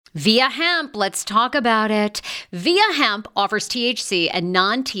Via Hemp, let's talk about it. Via Hemp offers THC and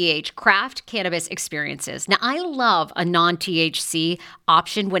non-TH craft cannabis experiences. Now, I love a non-THC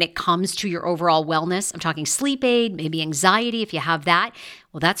option when it comes to your overall wellness. I'm talking sleep aid, maybe anxiety if you have that.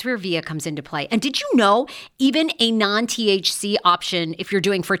 Well, that's where Via comes into play. And did you know even a non-THC option, if you're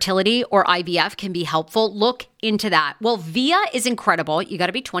doing fertility or IVF, can be helpful? Look into that. Well, Via is incredible. You got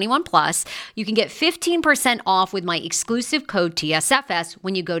to be 21 plus. You can get 15% off with my exclusive code TSFS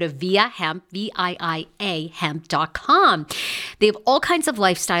when you go to Via Hemp, VIIA hemp.com. They have all kinds of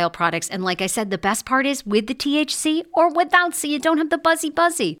lifestyle products. And like I said, the best part is with the THC or without, so you don't have the buzzy.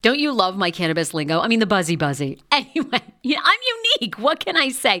 Don't you love my cannabis lingo? I mean, the buzzy. Anyway, I'm unique. What can I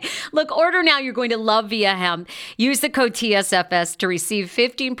say? Look, order now. You're going to love Via Hemp. Use the code TSFS to receive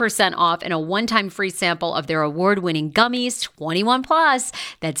 15% off and a one-time free sample of their award-winning gummies, 21 plus.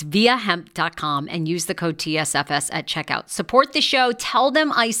 That's viahemp.com, and use the code TSFS at checkout. Support the show. Tell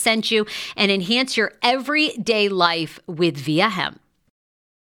them I sent you, and enhance your everyday life with Via Hemp.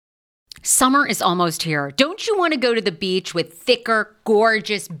 Summer is almost here. Don't you want to go to the beach with thicker,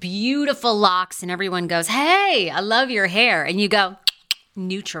 gorgeous, beautiful locks, and everyone goes, "Hey, I love your hair," and you go,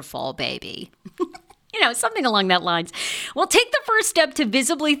 "Nutrafol, baby." Something along that lines. Well, take the first step to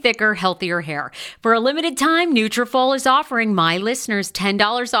visibly thicker, healthier hair. For a limited time, Nutrafol is offering my listeners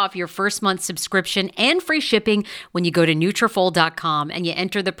 $10 off your first month subscription and free shipping when you go to Nutrafol.com and you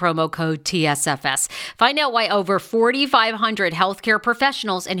enter the promo code TSFS. Find out why over 4,500 healthcare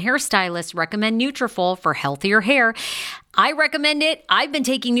professionals and hairstylists recommend Nutrafol for healthier hair. I recommend it. I've been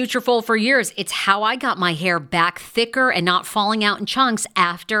taking Nutrafol for years. It's how I got my hair back thicker and not falling out in chunks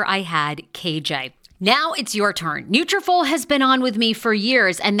after I had KJ. Now it's your turn. Nutrafol has been on with me for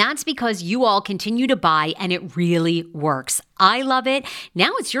years, and that's because you all continue to buy, and it really works. I love it.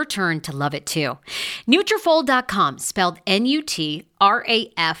 Now it's your turn to love it too. Nutrafol.com, spelled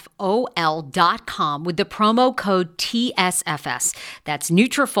Nutrafol.com with the promo code TSFS. That's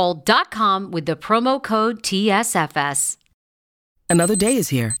Nutrafol.com with the promo code TSFS. Another day is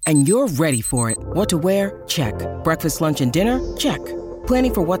here, and you're ready for it. What to wear? Check. Breakfast, lunch, and dinner? Check.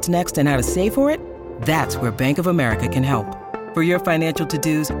 Planning for what's next and how to save for it? That's where Bank of America can help. For your financial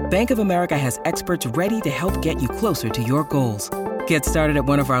to-dos, Bank of America has experts ready to help get you closer to your goals. Get started at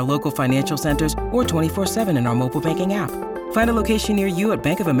one of our local financial centers or 24/7 in our mobile banking app. Find a location near you at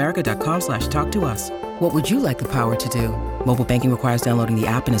bankofamerica.com/talktous. What would you like the power to do? Mobile banking requires downloading the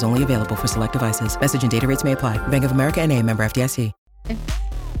app and is only available for select devices. Message and data rates may apply. Bank of America N.A., member FDIC.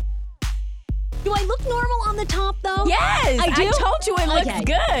 Do I look normal on the top, though? Yes! I do? I told you it looks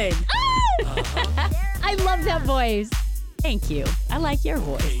good. I love that voice. Thank you. I like your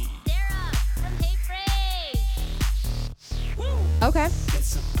voice. Sarah from Hey Frage. Okay.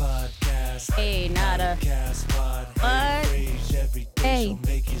 It's a podcast. Hey, nada. What? Hey.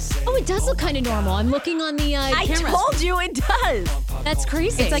 Oh, it does look kind of normal. I'm looking on the I camera. told you it does. That's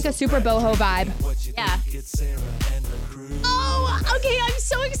crazy. It's like a super boho vibe. Yeah. Oh, okay. I'm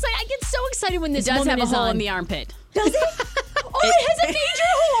so excited. I get so excited when this It does woman have a is hole on. in the armpit. Does it? Oh, it has a major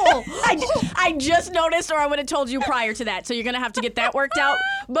hole. I just noticed, or I would have told you prior to that. So you're going to have to get that worked out.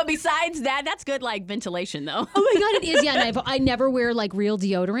 But besides that, that's good, like, ventilation, though. Oh my God, it is. Yeah, and I never wear like real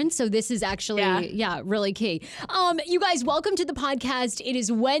deodorant, so this is actually really key. You guys, welcome to the podcast. It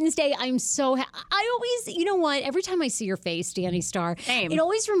is Wednesday. I'm so I always, you know what? Every time I see your face, Danni Starr, Same. it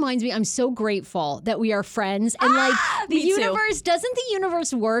always reminds me I'm so grateful that we are friends, and like the me too. universe doesn't the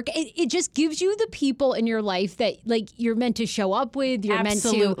universe work? It just gives you the people in your life that like you're meant to show up with. You're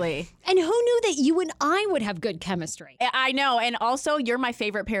Absolutely. meant to. And who knew that you and I would have good chemistry? I know. And also, you're my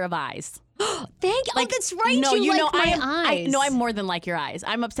favorite pair of eyes. Thank you. Like, oh, that's right. No, you like my I eyes. I'm more than like your eyes.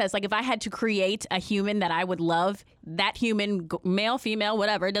 I'm obsessed. Like, if I had to create a human that I would love, that human, male, female,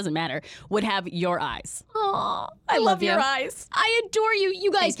 whatever, it doesn't matter, would have your eyes. Aw, I love your eyes. I adore you.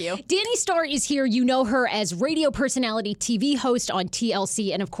 You guys, Thank you. Danni Starr is here. You know her as radio personality, TV host on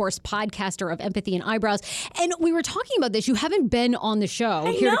TLC, and of course, podcaster of Empathy and Eyebrows. And we were talking about this. You haven't been on the show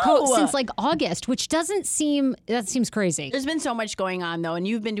I know. since like August, which seems crazy. There's been so much going on, though, and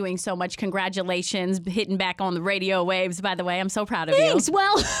you've been doing so much. Congratulations, hitting back on the radio waves, by the way. I'm so proud of Thanks. you.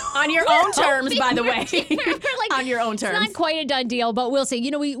 Well, On your we're own terms, by the way. hoping we're On your own It's terms. not quite a done deal, but we'll see. You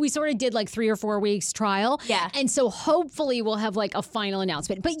know, we sort of did like 3 or 4 weeks trial. Yeah. And so hopefully we'll have like a final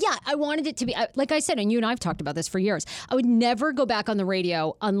announcement. But yeah, I wanted it to be, like I said, and you and I have talked about this for years, I would never go back on the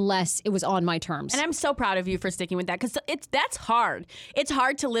radio unless it was on my terms. And I'm so proud of you for sticking with that, because that's hard. It's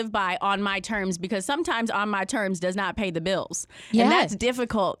hard to live by on my terms, because sometimes on my terms does not pay the bills. Yeah. And that's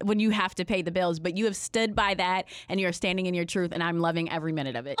difficult when you have have to pay the bills. But you have stood by that, and you're standing in your truth, and I'm loving every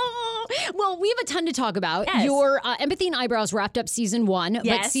minute of it. Oh, well, we have a ton to talk about. Yes. Your Empathy and Eyebrows wrapped up season 1, but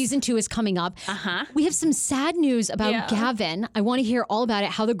Yes. season 2 is coming up. We have some sad news about Gavin. I want to hear all about it,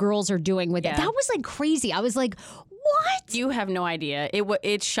 how the girls are doing with it. That was like crazy. I was like, what? You have no idea.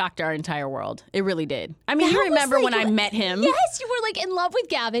 It shocked our entire world. It really did. I mean, That you was remember like- when I met him? Yes, you were like in love with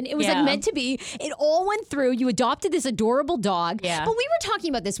Gavin. It was like meant to be. It all went through. You adopted this adorable dog. Yeah. But we were talking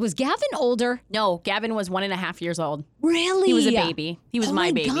about this. Was Gavin older? No, Gavin was 1.5 years old. Really? He was a baby. He was oh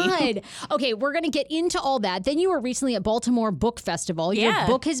my baby. God. Okay, we're going to get into all that. Then you were recently at Baltimore Book Festival. Your Yeah.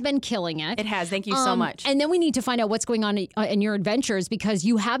 book has been killing it. It has. Thank you so much. And then we need to find out what's going on in your adventures because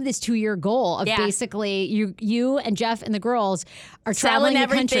you have this 2-year goal of basically you and Jeff and the girls are traveling Selling the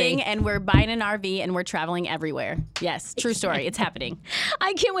everything, country. and we're buying an RV, and we're traveling everywhere. Yes, true story. It's happening.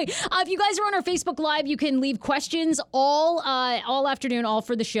 I can't wait. If you guys are on our Facebook Live, you can leave questions all afternoon, all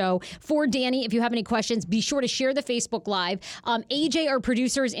for the show. For Danny, if you have any questions, be sure to share the Facebook Live. AJ, our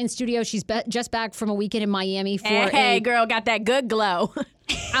producer, is in studio. She's just back from a weekend in Miami for Hey, girl, got that good glow.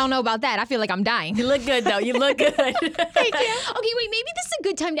 I don't know about that. I feel like I'm dying. You look good, though. You look good. Thank you. Okay, wait, maybe this is a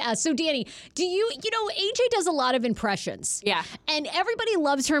good time to ask. So, Danny, do you know, AJ does a lot of impressions. Yeah. And everybody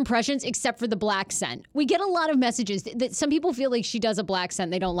loves her impressions except for the black scent. We get a lot of messages that some people feel like she does a black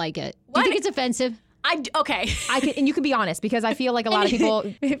scent. They don't like it. Do you think it's offensive? Okay. And you can be honest because I feel like a lot of people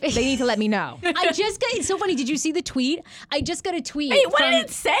they need to let me know. It's so funny. Did you see the tweet? I just got a tweet. Hey, what did it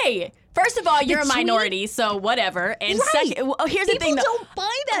say? First of all, you're a tweet? minority, so whatever. And Right. second, here's the People thing. don't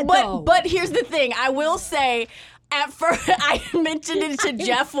buy that, though. But here's the thing. I will say, at first, I mentioned it to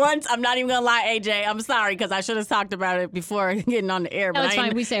Jeff once. I'm not even gonna lie, AJ. I'm sorry because I should have talked about it before getting on the air. No, But it's I fine.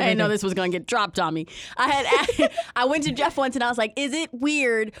 didn't- We say I didn't know everything. this was gonna get dropped on me. I went to Jeff once and I was like, "Is it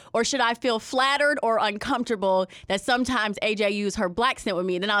weird, or should I feel flattered or uncomfortable that sometimes AJ used her black scent with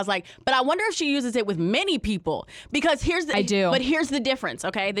me?" And then I was like, "But I wonder if she uses it with many people because I do. But here's the difference.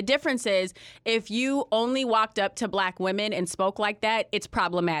 Okay, the difference is if you only walked up to black women and spoke like that, it's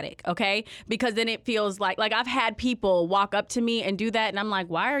problematic. Okay, because then it feels like I've had people walk up to me and do that, and I'm like,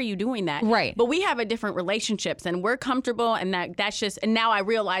 why are you doing that? Right. But we have a different relationships, and we're comfortable, and that's just. And now I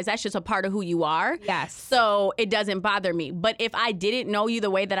realize that's just a part of who you are. Yes. So it doesn't bother me. But if I didn't know you the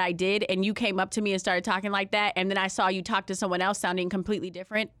way that I did, and you came up to me and started talking like that, and then I saw you talk to someone else sounding completely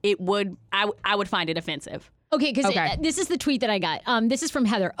different, I would find it offensive. Okay, because Okay. this is the tweet that I got. This is from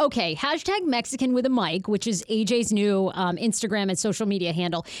Heather. Okay, hashtag Mexican with a mic, which is AJ's new Instagram and social media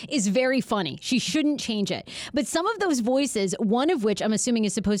handle, is very funny. She shouldn't change it. But some of those voices, one of which I'm assuming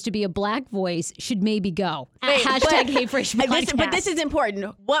is supposed to be a black voice, should maybe go. Wait, Hashtag but- Hey Fresh But Podcast. this is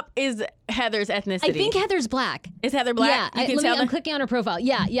important. What is Heather's ethnicity? I think Heather's black. Is Heather black? Yeah, You can tell I'm that? clicking on her profile.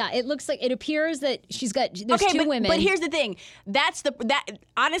 Yeah. It looks like it appears that there's two women. But here's the thing.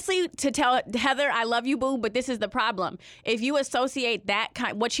 Honestly, to tell Heather, I love you, boo, but this is the problem. If you associate that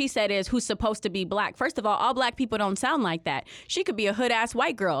what she said is who's supposed to be black. First of all black people don't sound like that. She could be a hood ass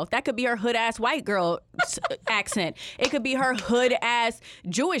white girl. That could be her hood ass white girl accent. It could be her hood ass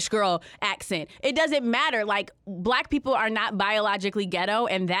Jewish girl accent. It doesn't matter. Like, black people are not biologically ghetto,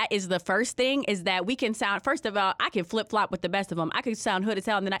 and that is the first thing, is that we can sound. First of all, I can flip flop with the best of them. I could sound hood as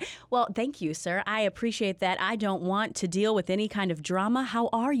hell, and then well, thank you, sir. I appreciate that. I don't want to deal with any kind of drama. How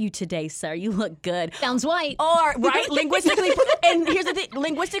are you today, sir? You look good. Sounds white. Or, right, linguistically, and here's the thing,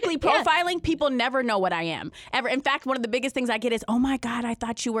 linguistically profiling, people never know what I am, ever. In fact, one of the biggest things I get is, oh my God, I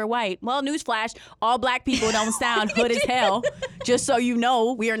thought you were white. Well, newsflash, all black people don't sound hood as hell, just so you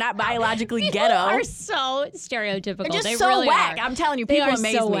know, we are not biologically ghetto. Are so stereotypical. They're just They so really whack. are. I'm telling you, They people are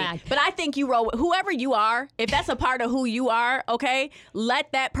amaze so me. whack. But I think you roll, whoever you are, if that's a part of who you are, okay,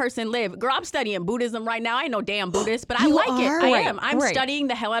 let that person live. Girl, I'm studying Buddhism right now. I ain't no damn Buddhist, but I You like are? it. I Right, am. I'm right. studying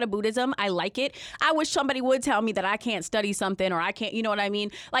the hell out of Buddhism. I like it. I wish somebody would tell me that I can't study something, or I can't, you know what I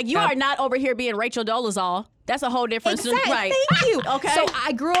mean? Like, you are not over here being Rachel Dolezal. That's a whole different Exactly. right. Thank you. Okay. So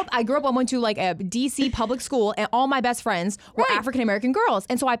I grew up. I went to like a DC public school, and all my best friends were African American girls,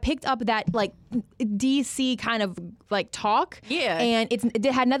 and so I picked up that like DC kind of like talk. Yeah. And it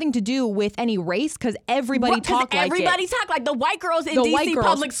had nothing to do with any race because everybody What? 'Cause talked like everybody it. talk like the white girls in The DC white girls.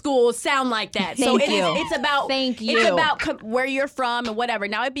 public schools sound like that. So Thank you. it's about Thank It's you. about where you're from and whatever.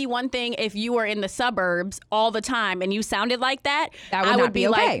 Now it'd be one thing if you were in the suburbs all the time and you sounded like that. That would I not would be be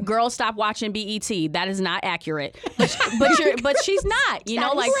okay. like, girl, stop watching BET. That is not accurate. But she's not. You know,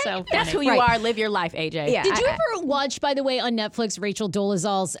 That is like so that's who funny. you Right. are. Live your life, AJ. Yeah. Did you ever watch, by the way, on Netflix, Rachel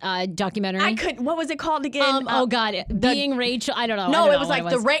Dolezal's documentary? I could. What was it called again? Oh God! being Rachel. I don't know. No, it was like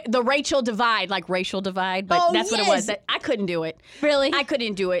the Rachel divide, like racial divide, but that's what it was. I couldn't do it. Really? I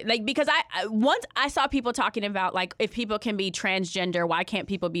couldn't do it. Like, because once I saw people talking about, like, if people can be transgender, why can't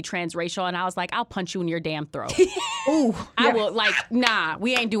people be transracial? And I was like, I'll punch you in your damn throat. Ooh. I will, like, nah,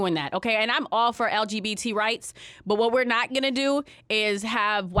 we ain't doing that, okay? And I'm all for LGBT rights, but what we're not gonna do is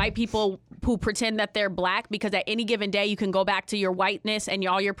have white people who pretend that they're black, because at any given day you can go back to your whiteness and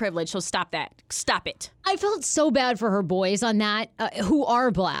all your privilege. So stop that. Stop it. I felt so bad for her boys on that, who are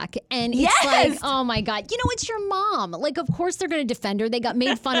black. And it's like, oh my God, it's your mom. Like, of course they're going to defend her. They got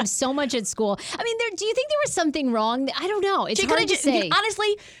made fun of so much at school. I mean, do you think there was something wrong? I don't know. It's hard to say.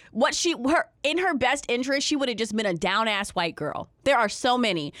 Honestly, in her best interest, she would have just been a down-ass white girl. There are so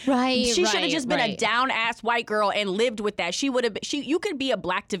many. Right. She should have just been a down-ass white girl and lived with that. She would have. You could be a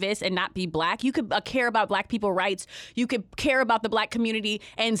blacktivist and not be black. You could care about black people's rights. You could care about the black community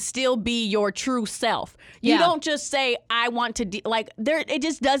and still be your true self. You don't just say, I want to, it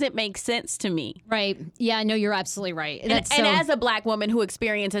just doesn't make sense to me. Right. Yeah, no, you're absolutely right. And as a black woman who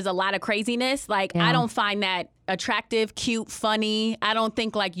experiences a lot of craziness, I don't find that attractive, cute, funny. I don't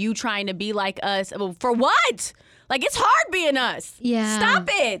think you trying to be like us. For what? It's hard being us. Yeah. Stop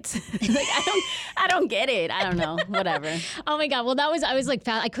it. I don't get it. I don't know. Whatever. Oh my God. Well, I was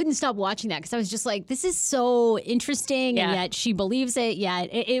I couldn't stop watching that because I was just like, this is so interesting. And yet she believes it. Yeah.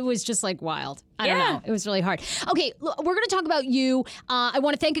 It was just wild. I don't know. It was really hard. Okay, look, we're going to talk about you. I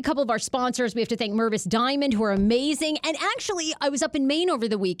want to thank a couple of our sponsors. We have to thank Mervis Diamond, who are amazing. And actually, I was up in Maine over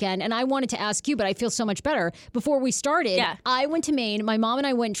the weekend, and I wanted to ask you, but I feel so much better. Before we started, I went to Maine. My mom and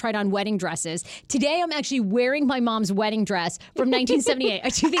I went and tried on wedding dresses. Today, I'm actually wearing my mom's wedding dress from 1978.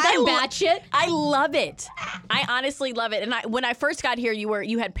 Do you think I'm batshit? I love it. I honestly love it. And when I first got here,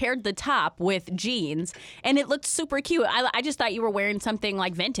 you had paired the top with jeans, and it looked super cute. I just thought you were wearing something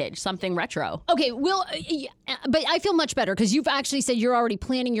vintage, something retro. Okay, well, but I feel much better because you've actually said you're already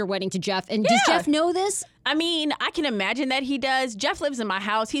planning your wedding to Jeff. And does Jeff know this? I mean, I can imagine that he does. Jeff lives in my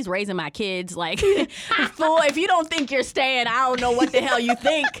house. He's raising my kids. Fool, if you don't think you're staying, I don't know what the hell you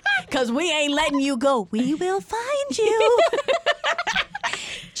think, because we ain't letting you go. We will find you.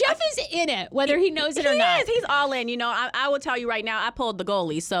 Jeff is in it, whether he knows it or not. He is. He's all in. I will tell you right now, I pulled the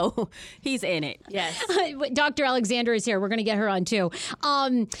goalie, so he's in it. Yes. Dr. Alexander is here. We're going to get her on, too.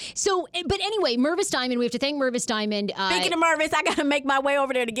 But anyway, Mervis Diamond, we have to thank Mervis Diamond. Speaking of Mervis, I got to make my way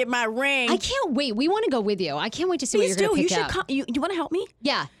over there to get my ring. I can't wait. We want to go with you. I can't wait to see what you're going to pick up. You want to help me?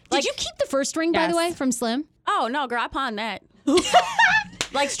 Yeah. Did you keep the first ring, by the way, from Slim? Oh, no, girl, I pawned that.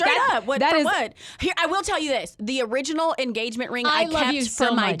 Straight up. What? Here, I will tell you this. The original engagement ring I kept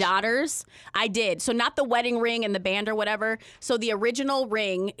for my daughters. I did. So not the wedding ring and the band or whatever. So the original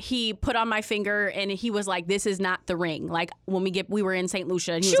ring he put on my finger, and he was like, this is not the ring. When we were in St.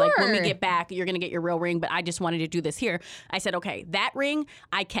 Lucia, and he was like, when we get back, you're going to get your real ring, but I just wanted to do this here. I said, okay, that ring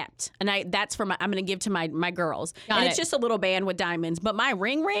I kept. And that's I'm going to give to my girls. It's just a little band with diamonds. But my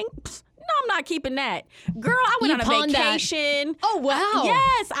ring, no, I'm not keeping that. Girl, I went on a vacation. Oh, wow.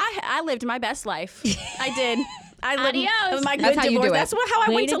 Yes, I lived my best life. I did. I Adios. My good divorce. That's how I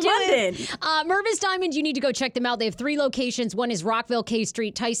went to London. Mervis Diamond, you need to go check them out. They have 3 locations. One is Rockville, K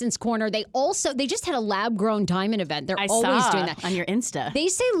Street, Tyson's Corner. They just had a lab-grown diamond event. They're always doing that. On your Insta. They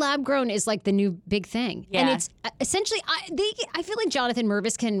say lab-grown is the new big thing. Yeah. And it's essentially, I feel like Jonathan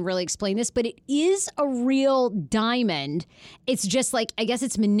Mervis can really explain this, but it is a real diamond. It's just I guess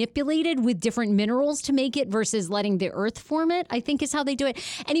it's manipulated with different minerals to make it versus letting the earth form it, I think is how they do it.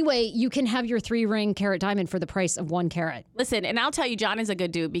 Anyway, you can have your 3-ring carat diamond for the price of 1 carat. Listen, and I'll tell you, John is a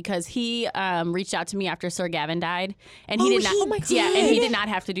good dude because he reached out to me after Sir Gavin died, and he did not. And he did not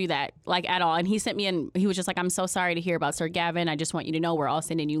have to do that at all. And he sent me, and he was just like, "I'm so sorry to hear about Sir Gavin. I just want you to know we're all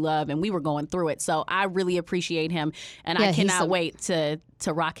sending you love." And we were going through it, so I really appreciate him, and I cannot wait to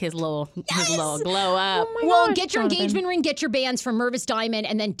rock his little glow up. Well, get your engagement ring, get your bands from Mervis Diamond,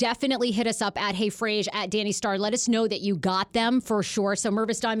 and then definitely hit us up at Hey Frage, at Danny Starr. Let us know that you got them for sure. So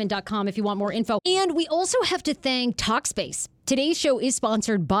mervisdiamond.com if you want more info. And we also have to thank Talkspace. Today's show is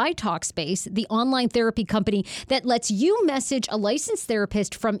sponsored by Talkspace, the online therapy company that lets you message a licensed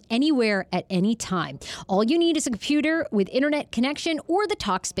therapist from anywhere at any time. All you need is a computer with internet connection or the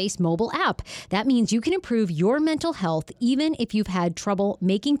Talkspace mobile app. That means you can improve your mental health even if you've had trouble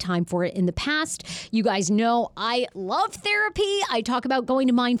making time for it in the past. You guys know I love therapy. I talk about going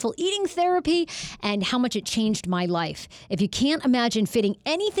to mindful eating therapy and how much it changed my life. If you can't imagine fitting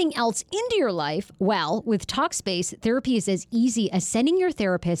anything else into your life, well, with Talkspace, therapy is as easy easy as sending your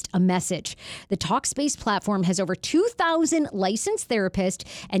therapist a message. The Talkspace platform has over 2,000 licensed therapists,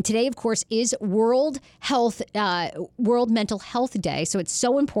 and today, of course, is World Mental Health Day. So it's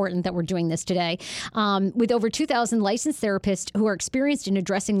so important that we're doing this today. With over 2,000 licensed therapists who are experienced in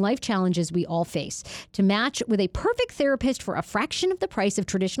addressing life challenges we all face. To match with a perfect therapist for a fraction of the price of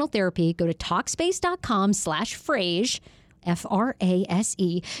traditional therapy, go to Talkspace.com/Frage.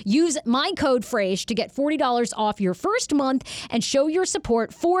 Frase. Use my code Frage to get $40 off your first month and show your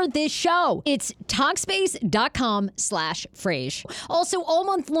support for this show. It's Talkspace.com/Frage. Also, all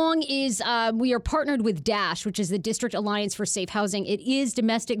month long is we are partnered with DASH, which is the District Alliance for Safe Housing. It is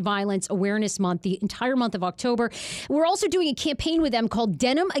Domestic Violence Awareness Month, the entire month of October. We're also doing a campaign with them called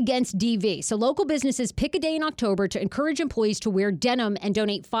Denim Against DV. So local businesses pick a day in October to encourage employees to wear denim and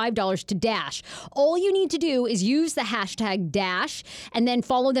donate $5 to DASH. All you need to do is use the hashtag DASH and then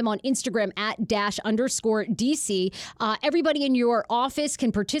follow them on Instagram at @DASH_DC. Everybody in your office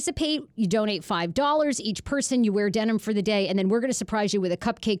can participate. You donate $5 each person. You wear denim for the day, and then we're going to surprise you with a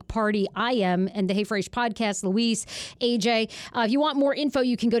cupcake party. I am, and the Hey Frage podcast, Luis, AJ. If you want more info,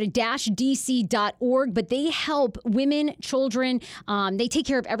 you can go to dashdc.org, but they help women, children. They take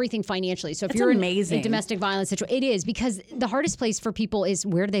care of everything financially. So if you're amazing. in domestic violence situation, it is, because the hardest place for people is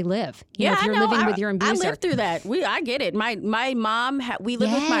where do they live? You know, Yeah, if you're I know. living with your abuser. I lived through that. I get it. My mom, we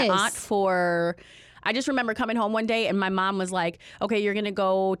lived with my aunt for, I just remember coming home one day and my mom was like, okay, you're going to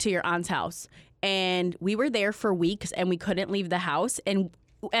go to your aunt's house. And we were there for weeks and we couldn't leave the house. And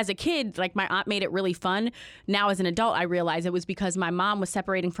as a kid, like, my aunt made it really fun. Now as an adult, I realize it was because my mom was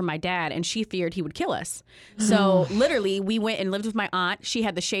separating from my dad and she feared he would kill us. So literally we went and lived with my aunt. She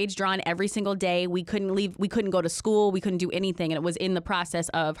had the shades drawn every single day. We couldn't leave. We couldn't go to school. We couldn't do anything. And it was in the process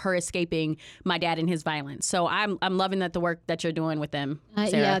of her escaping my dad and his violence. So I'm loving the work that you're doing with them,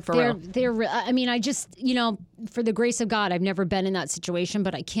 Sarah, yeah, for real. they're. I mean, I just, for the grace of God, I've never been in that situation,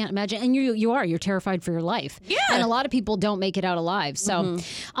 but I can't imagine. And you're terrified for your life. Yeah. And a lot of people don't make it out alive. So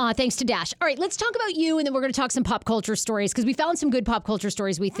thanks to Dash. All right, let's talk about you, and then we're going to talk some pop culture stories, because we found some good pop culture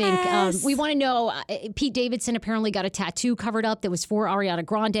stories, we think. Yes. We want to know, Pete Davidson apparently got a tattoo covered up that was for Ariana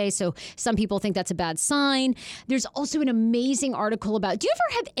Grande, so some people think that's a bad sign. There's also an amazing article about, do you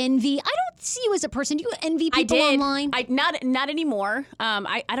ever have envy? I don't see you as a person. Do you envy people online? Not anymore.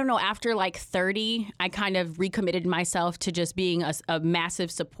 I don't know. After like 30, I kind of recommitted myself to just being a massive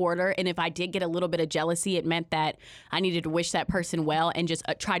supporter. And if I did get a little bit of jealousy, it meant that I needed to wish that person well and just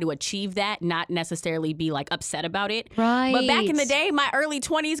try to achieve that, not necessarily be like upset about it. Right. But back in the day, my early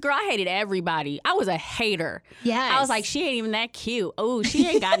 20s, girl, I hated everybody. I was a hater. Yes. I was like, she ain't even that cute. Oh, she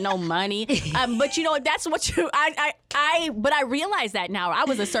ain't got no money. But that's what but I realized that now. I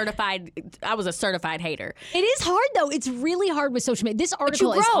was a certified hater. It is hard, though. It's really hard with social media. This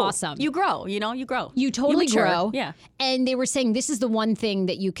article is awesome. You grow, you grow. You totally mature. grow. Yeah. And they were saying this is the one thing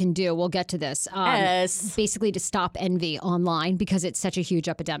that you can do. We'll get to this. Yes. Basically to stop envy online, because it's such a huge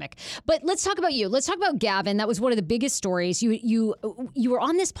epidemic. But let's talk about you. Let's talk about Gavin. That was one of the biggest stories. You were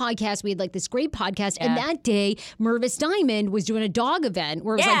on this podcast. We had like this great podcast. Yeah. And that day, Mervis Diamond was doing a dog event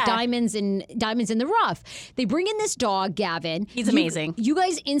where it was like diamonds in the rough. They bring in this dog, Gavin. He's amazing. You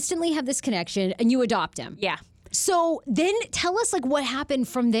guys instantly have this connection and you adopt him. Yeah. So then tell us like what happened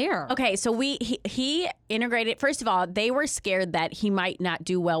from there. Okay, so he integrated. First of all, they were scared that he might not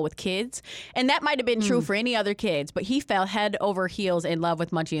do well with kids, and that might have been true for any other kids, but he fell head over heels in love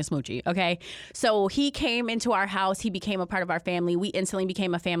with Munchie and Smoochie, okay? So he came into our house. He became a part of our family. We instantly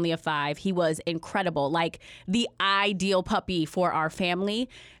became a family of 5. He was incredible, like the ideal puppy for our family.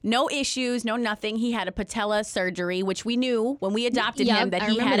 No issues, no nothing. He had a patella surgery, which we knew when we adopted him that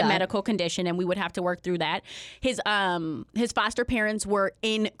he had a medical condition, and we would have to work through that. His foster parents were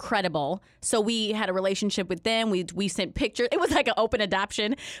incredible. So we had a relationship with them. We sent pictures. It was like an open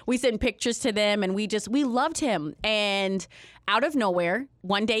adoption. We sent pictures to them, and we loved him. And out of nowhere,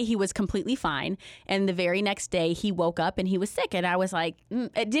 one day he was completely fine, and the very next day he woke up and he was sick. And I was like,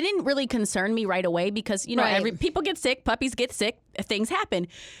 it didn't really concern me right away, because people get sick, puppies get sick, things happen.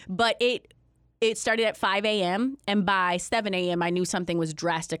 But it started at 5 a.m. and by 7 a.m. I knew something was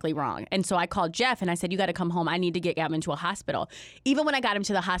drastically wrong. And so I called Jeff and I said, you got to come home. I need to get Gavin to a hospital. Even when I got him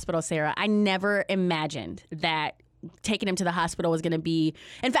to the hospital, Sarah, I never imagined that taking him to the hospital was going to be.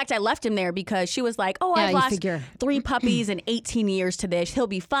 In fact, I left him there because she was like, I've lost 3 puppies in 18 years to this. He'll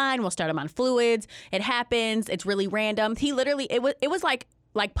be fine. We'll start him on fluids. It happens. It's really random. He literally, it was like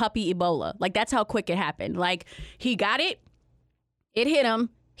puppy Ebola. Like, that's how quick it happened. Like, he got it. It hit him.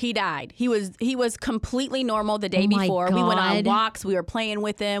 He died. He was completely normal the day before. We went on walks. We were playing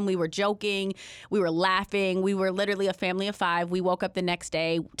with him. We were joking. We were laughing. We were literally a family of 5. We woke up the next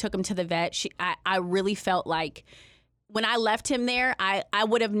day, took him to the vet. I really felt like when I left him there, I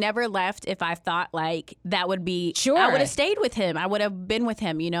would have never left if I thought like that would be. Sure. I would have stayed with him. I would have been with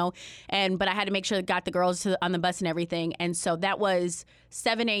him, but I had to make sure that got the girls on the bus and everything. And so that was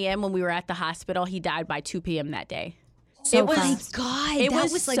 7 a.m. when we were at the hospital. He died by 2 p.m. that day. Oh my God. It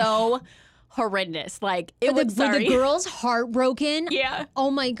that was like, so horrendous. Like it was. Were the girls heartbroken? Yeah.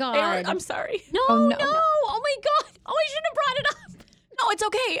 Oh my God. I'm sorry. No. Oh my God. Oh, I shouldn't have brought it up. No, it's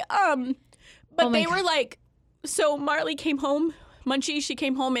okay. But they were like, so Marley came home, Munchie, she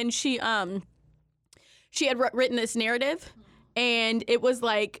came home and she had written this narrative. And it was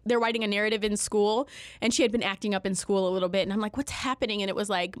like they're writing a narrative in school, and she had been acting up in school a little bit. And I'm like, what's happening? And it was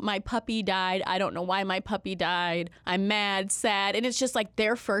like, my puppy died. I don't know why my puppy died. I'm mad, sad. And it's just like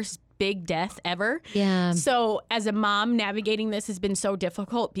their first big death ever. Yeah. So as a mom, navigating this has been so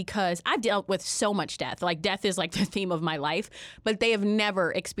difficult because I've dealt with so much death. Like death is like the theme of my life, but they have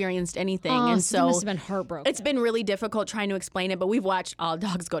never experienced anything. And so it must have been heartbroken. It's been really difficult trying to explain it, but we've watched All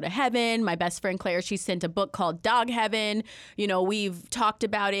Dogs Go to Heaven. My best friend Claire, she sent a book called Dog Heaven. We've talked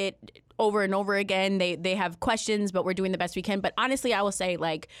about it over and over again. They have questions, but we're doing the best we can. But honestly, I will say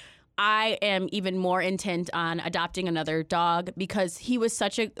I am even more intent on adopting another dog because he was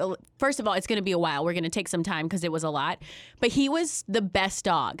first of all, it's going to be a while. We're going to take some time because it was a lot, but he was the best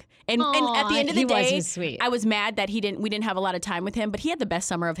dog. And at the end of the day, sweet. I was mad that we didn't have a lot of time with him, but he had the best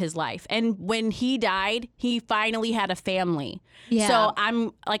summer of his life. And when he died, he finally had a family. Yeah. So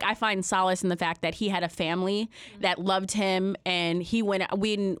I find solace in the fact that he had a family that loved him, and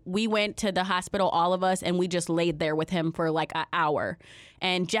we went to the hospital, all of us, and we just laid there with him for like an hour.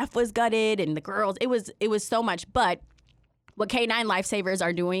 And Jeff was gutted, and the girls, it was so much. But what K9 Lifesavers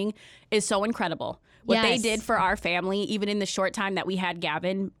are doing is so incredible. What they did for our family, even in the short time that we had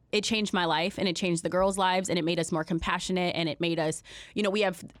Gavin, it changed my life, and it changed the girls' lives, and it made us more compassionate, and it made us, we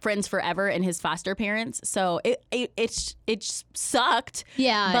have friends forever and his foster parents. So it sucked.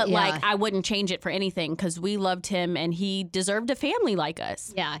 Yeah. But I wouldn't change it for anything because we loved him, and he deserved a family like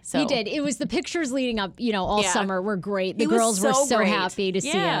us. Yeah, so. he did. It was the pictures leading up, all summer were great. The He was girls were so great. happy to see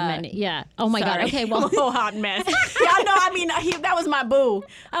him. And oh my God. Okay, well. I'm a hot mess. That was my boo.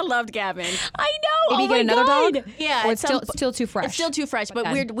 I loved Gavin. I know. Maybe get another dog? Yeah. Or it's still too fresh? It's still too fresh, but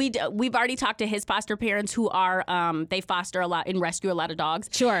we've already talked to his foster parents who are, they foster a lot and rescue a lot of dogs.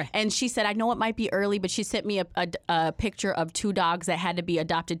 Sure. And she said, I know it might be early, but she sent me a picture of 2 dogs that had to be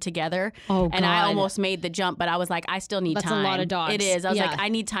adopted together. Oh, and I God. almost made the jump, but I was like, I still need time. That's a lot of dogs. It is. I was Yeah. like, I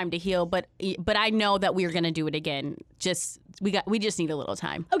need time to heal, but I know that we're going to do it again. We just need a little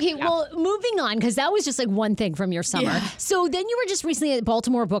time. Okay, well, moving on, because that was just like one thing from your summer. Yeah. So then you were just recently at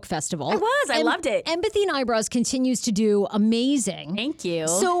Baltimore Book Festival. I was. I loved it. Empathy and Eyebrows continues to do amazing. Thank you.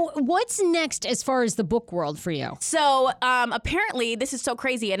 So what's next as far as the book world for you? So apparently this is so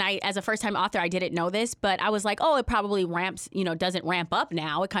crazy, and I, as a first-time author, I didn't know this, but I was like, oh, it probably doesn't ramp up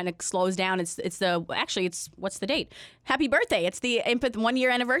now. It kind of slows down. It's what's the date? Happy birthday! It's the 1-year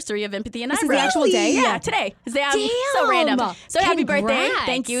anniversary of Empathy and This Eyebrows. is the actual day? Yeah, today. Damn! So random. So happy birthday! Congrats.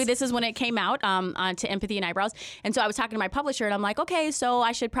 Thank you. This is when it came out to Empathy and Eyebrows, and so I was talking to my publisher, and I'm like, okay, so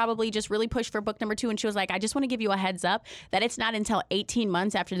I should probably just really push for book number 2, and she was like, I just want to give you a heads up that it's not until 18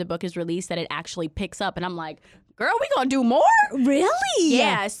 months after the book is released that it actually picks up, and I'm like, girl, we gonna do more? Really?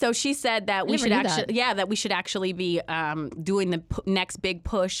 Yeah. So she said that we never should knew actually, that. that we should actually be doing the next big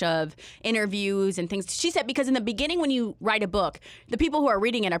push of interviews and things. She said because in the beginning, when you write a book, the people who are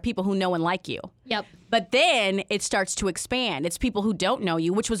reading it are people who know and like you. Yep. But then it starts to expand. It's people who don't know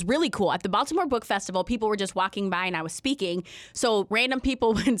you, which was really cool. At the Baltimore Book Festival, people were just walking by and I was speaking. So random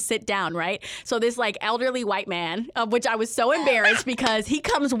people would sit down, right? So this like elderly white man, of which I was so embarrassed because he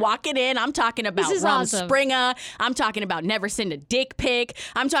comes walking in. I'm talking about This is Rum awesome. Springer. I'm talking about never send a dick pic.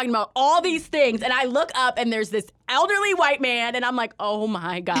 I'm talking about all these things. And I look up and there's this elderly white man and I'm like, oh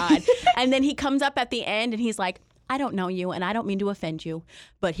my God. And then he comes up at the end and he's like, I don't know you and I don't mean to offend you,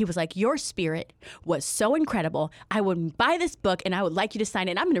 but he was like, your spirit was so incredible. I would buy this book and I would like you to sign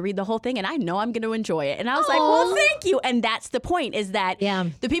it. And I'm going to read the whole thing and I know I'm going to enjoy it. And I was like, well, thank you. And that's the point is that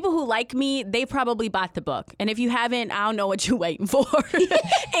the people who like me, they probably bought the book. And if you haven't, I don't know what you're waiting for.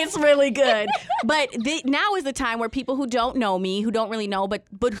 It's really good. But now is the time where people who don't know me, who don't really know, but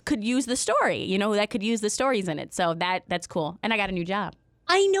could use the story, that could use the stories in it. So that's cool. And I got a new job.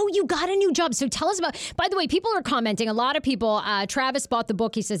 I know you got a new job. So tell us about, by the way, people are commenting. A lot of people, Travis bought the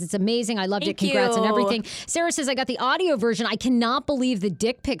book. He says it's amazing. I loved it. Thank Congrats you. and everything. Sarah says, I got the audio version. I cannot believe the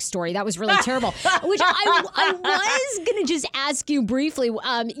dick pic story. That was really terrible. Which I was going to just ask you briefly.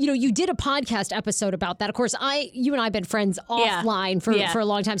 You did a podcast episode about that. Of course, you and I have been friends offline for a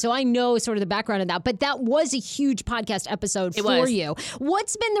long time. So I know sort of the background of that. But that was a huge podcast episode for you.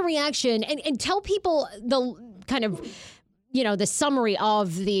 What's been the reaction? And tell people kind of, the summary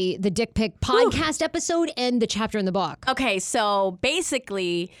of the Dick Pic podcast episode and the chapter in the book. Okay, so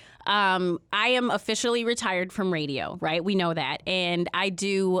basically, I am officially retired from radio, right? We know that. And I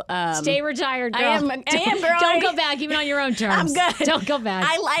do... Stay retired, girl. I am, girl. Don't go back, even on your own terms. I'm good. Don't go back.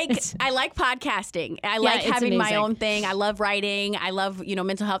 I like podcasting. I like having my own thing. I love writing. I love,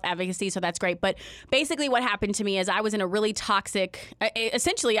 mental health advocacy, so that's great. But basically what happened to me is I was in a really toxic...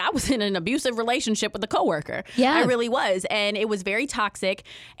 essentially, I was in an abusive relationship with a coworker. Yeah. I really was. And it was very toxic.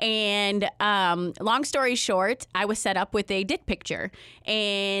 And long story short, I was set up with a dick picture.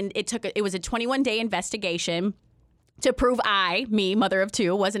 And it was a 21-day investigation to prove me, mother of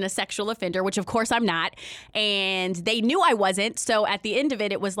two, wasn't a sexual offender, which of course I'm not. And they knew I wasn't. So at the end of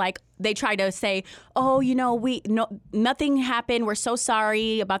it, it was like they tried to say, oh, nothing happened. We're so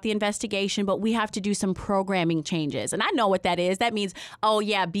sorry about the investigation, but we have to do some programming changes. And I know what that is. That means, oh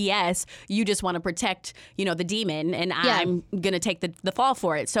yeah, BS. You just want to protect, the demon, and I'm going to take the fall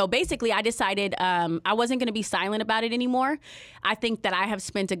for it. So basically I decided I wasn't going to be silent about it anymore. I think that I have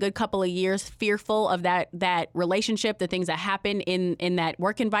spent a good couple of years fearful of that relationship, the things that happened in that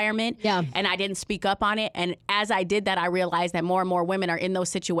work environment. Yeah. And I didn't speak up on it. And as I did that, I realized that more and more women are in those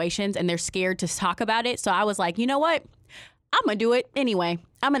situations and they're scared to talk about it. So I was like, you know what? I'm going to do it anyway.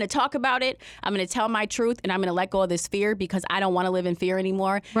 I'm going to talk about it. I'm going to tell my truth, and I'm going to let go of this fear because I don't want to live in fear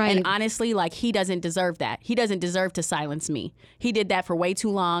anymore. Right. And honestly, he doesn't deserve that. He doesn't deserve to silence me. He did that for way too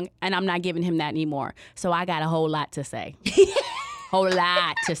long, and I'm not giving him that anymore. So I got a whole lot to say. Whole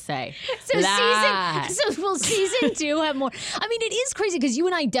lot to say. Will season 2 have more? I mean, it is crazy because you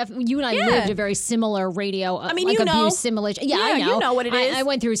and I lived a very similar radio. Abuse simulation. Yeah, I know. You know what it is. I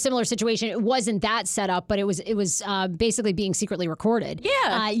went through a similar situation. It wasn't that set up, but it was basically being secretly recorded.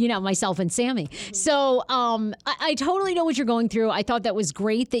 Yeah. Myself and Sammy. So I totally know what you're going through. I thought that was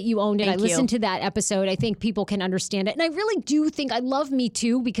great that you owned it. Thank I listened to that episode. I think people can understand it, and I really do think I love Me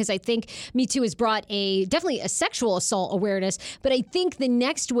Too because I think Me Too has brought definitely a sexual assault awareness, but I think the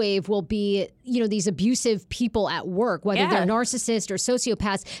next wave will be, these abusive people at work, whether they're narcissists or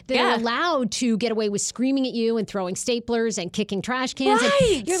sociopaths, that are allowed to get away with screaming at you and throwing staplers and kicking trash cans.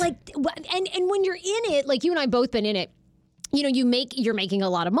 Right. And you're like, and when you're in it, like you and I both been in it, you're making a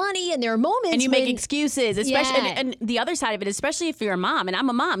lot of money, and there are moments and you make excuses, especially and the other side of it, especially if you're a mom, and I'm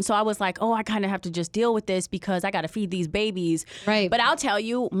a mom, so I was like, oh, I kind of have to just deal with this because I got to feed these babies. Right. But I'll tell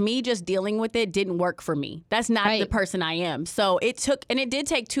you, me just dealing with it didn't work for me. That's not the person I am. So it did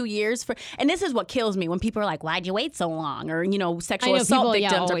take 2 years and this is what kills me when people are like, why'd you wait so long? Or, sexual assault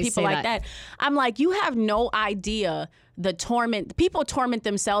victims or people like that. I'm like, you have no idea the torment. People torment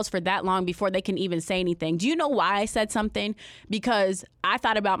themselves for that long before they can even say anything. Do you know why I said something? Because I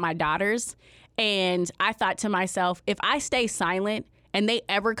thought about my daughters, and I thought to myself, if I stay silent and they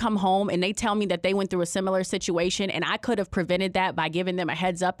ever come home and they tell me that they went through a similar situation, and I could have prevented that by giving them a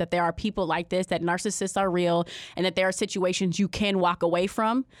heads up that there are people like this, that narcissists are real, and that there are situations you can walk away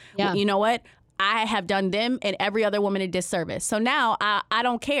from. Yeah. You know what? I have done them and every other woman a disservice. So now I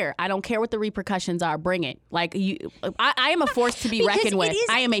don't care. I don't care what the repercussions are. Bring it. Like I am a force to be reckoned with.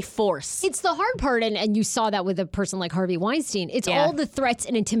 I am a force. It's the hard part, and you saw that with a person like Harvey Weinstein. It's all the threats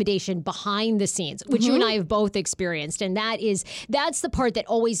and intimidation behind the scenes, which you and I have both experienced, and that's the part that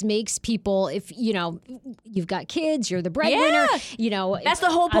always makes people. If you've got kids, you're the breadwinner. That's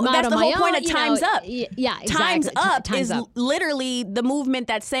the whole point. That's the whole point of Time's Up. Yeah, exactly. Time's Up is literally the movement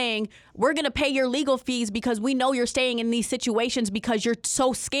that's saying we're going to pay your legal fees because we know you're staying in these situations because you're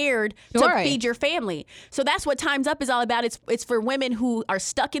so scared to feed your family. So that's what Time's Up is all about. It's for women who are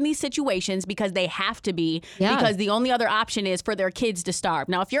stuck in these situations because they have to be, because the only other option is for their kids to starve.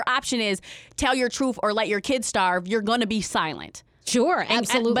 Now, if your option is tell your truth or let your kids starve, you're going to be silent. Sure,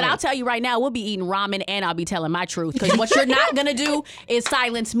 absolutely. But I'll tell you right now, we'll be eating ramen and I'll be telling my truth. Because what you're not going to do is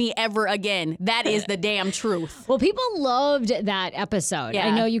silence me ever again. That is the damn truth. Well, people loved that episode. Yeah.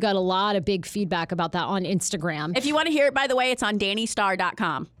 I know you got a lot of big feedback about that on Instagram. If you want to hear it, by the way, it's on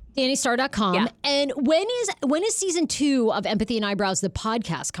DanniStarr.com. DanniStarr.com. Yeah. And when is season 2 of Empathy and Eyebrows, the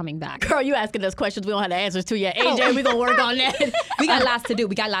podcast, coming back? Girl, you asking us questions we don't have the answers to yet. AJ, we're going to work on that. We got lots to do.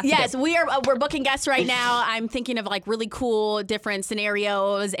 Yes, we're booking guests right now. I'm thinking of like really cool different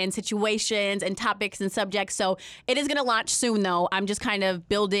scenarios and situations and topics and subjects. So it is going to launch soon, though. I'm just kind of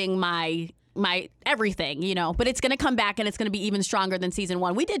building my my everything, you know. But it's going to come back and it's going to be even stronger than season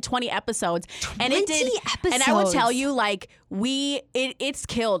 1. We did 20 episodes. And it did. And I will tell you, like, it's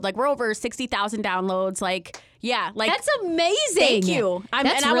killed. Like, we're over 60,000 downloads. Like, yeah, like that's amazing. Thank you. And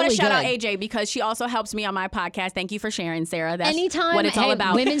I want to shout out good. AJ because she also helps me on my podcast. Thank you for sharing, Sarah. That's Anytime, what it's all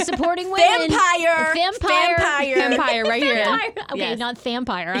about. Women supporting women. Vampire right here. Okay, Yes. not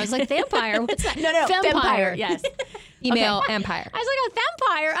vampire. I was like, vampire. What's that? No, vampire. Yes. Email Empire. I was like, a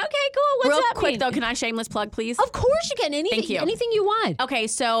vampire. Okay, cool. What's Real that quick mean? though, can I shameless plug, please? Of course you can. Anything, Thank you. Anything you want. Okay,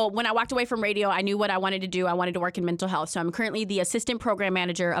 so when I walked away from radio, I knew what I wanted to do. I wanted to work in mental health. So I'm currently the assistant program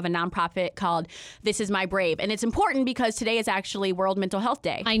manager of a nonprofit called This Is My Brave. And it's important because today is actually World Mental Health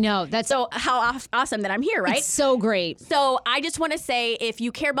Day. I know. That's so how awesome that I'm here, right? It's so great. So I just want to say, if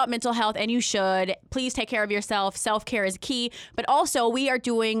you care about mental health, and you should, please take care of yourself. Self-care is key. But also, we are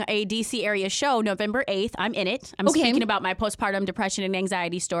doing a DC area show November 8th. I'm in it. I'm speaking about my postpartum depression and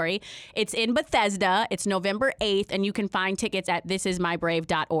anxiety story. It's in Bethesda. It's November 8th, and you can find tickets at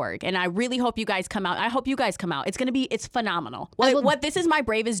thisismybrave.org. And I really hope you guys come out. I hope you guys come out. It's phenomenal. What This Is My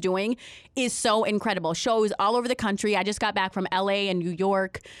Brave is doing is so incredible. Shows all over the country. I just got back from LA and New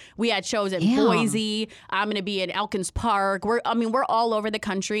York. We had shows in Boise. I'm going to be in Elkins Park. We're all over the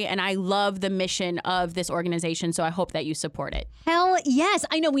country, and I love the mission of this organization, so I hope that you support it. Hell yes.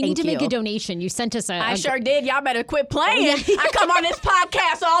 I know we need to make you. a donation. You sent us I sure did. Y'all better quit playing. I come on this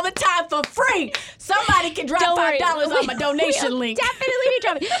podcast all the time for free. Somebody can drop $5 on my donation link. Definitely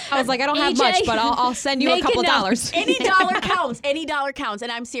drop it. I was like, I don't have AJ, much, but I'll send you a couple dollars. Any dollar counts. Any dollar counts.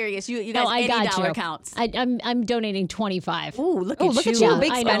 And I'm serious. You guys, I got dollar you. counts. I'm donating 25. Ooh, look at you.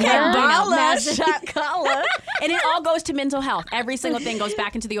 Big I know. spender. I know. Shot caller. And it all goes to mental health. Every single thing goes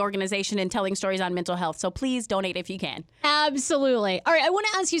back into the organization and telling stories on mental health. So please donate if you can. Absolutely. All right, I want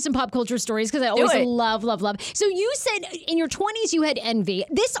to ask you some pop culture stories because I always love. So you said in your 20s you had envy.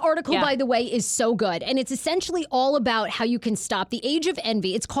 This article, by the way, is so good. And it's essentially all about how you can stop the age of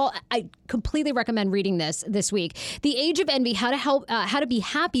envy. It's called, I completely recommend reading this week. The Age of Envy, how to be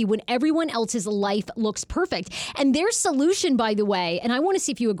happy when everyone else's life looks perfect. And their solution, by the way, and I want to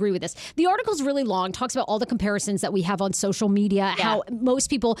see if you agree with this. The article's really long, talks about all the comparisons that we have on social media, how most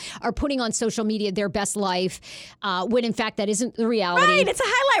people are putting on social media their best life, when in fact that isn't the reality. Right, it's a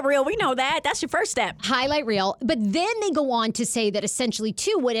highlight reel. We know that. That's your first step. Highlight reel. But then they go on to say that essentially,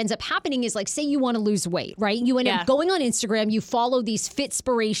 too, what ends up happening is, like, say you want to lose weight, right? You end up going on Instagram, you follow these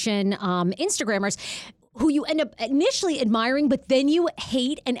Fitspiration Instagrammers who you end up initially admiring, but then you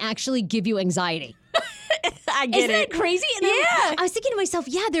hate and actually give you anxiety. I get Isn't it. that crazy? And I was thinking to myself,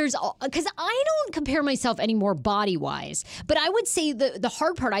 because I don't compare myself anymore body-wise, but I would say the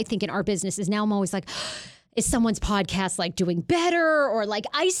hard part, I think, in our business is now I'm always like, is someone's podcast like doing better? Or like,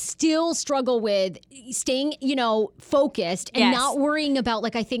 I still struggle with staying, focused and not worrying about,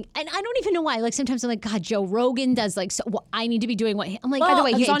 like, I think, and I don't even know why. Like, sometimes I'm like, God, Joe Rogan does like, so I need to be doing what I'm like, by the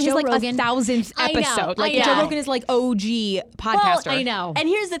way, he's on his Joe like Rogan, 1,000th episode. Joe Rogan is like OG podcaster. Well, I know. And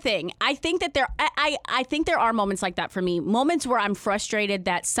here's the thing. I think that I think there are moments like that for me. Moments where I'm frustrated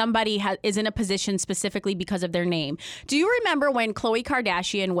that somebody is in a position specifically because of their name. Do you remember when Khloe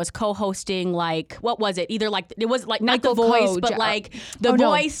Kardashian was co-hosting, like, what was it? Either like, it was like not The Voice, but like The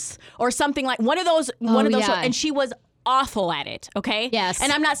Voice or something, like one of those shows, and she was awful at it. Okay. Yes.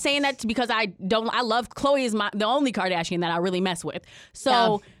 And I'm not saying that because I love Khloe is the only Kardashian that I really mess with.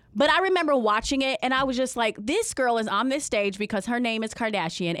 So. But I remember watching it, and I was just like, this girl is on this stage because her name is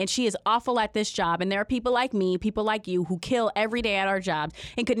Kardashian, and she is awful at this job. And there are people like me, people like you, who kill every day at our jobs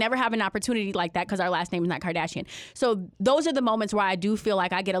and could never have an opportunity like that because our last name is not Kardashian. So those are the moments where I do feel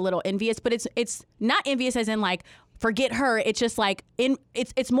like I get a little envious, but it's not envious as in like, forget her. It's just like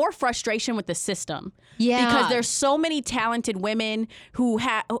it's more frustration with the system. Yeah. Because there's so many talented women who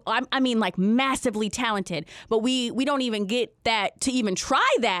have, I mean, like massively talented, but we don't even get that to even try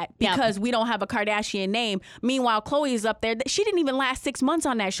that because we don't have a Kardashian name. Meanwhile, Khloe is up there. She didn't even last 6 months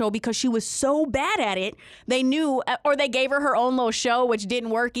on that show because she was so bad at it. They knew, or they gave her own little show, which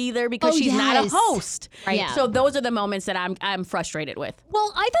didn't work either because she's not a host. Right. Yeah. So those are the moments that I'm frustrated with.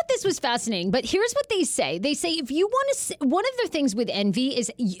 Well, I thought this was fascinating, but here's what they say. They say if you want to, one of the things with envy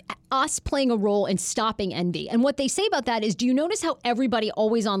is us playing a role in stopping envy. And what they say about that is, do you notice how everybody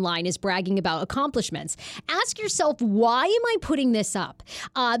always online is bragging about accomplishments? Ask yourself, why am I putting this up?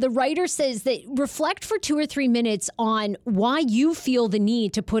 The writer says that reflect for 2 or 3 minutes on why you feel the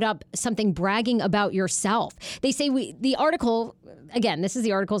need to put up something bragging about yourself. They say the article, again, this is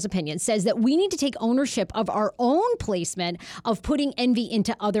the article's opinion, says that we need to take ownership of our own placement of putting envy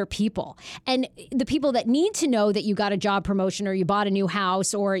into other people. And the people that need to know that you got a job promotion or you bought a new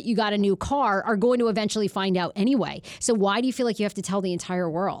house or you got a new car are going to eventually find out anyway. So why do you feel like you have to tell the entire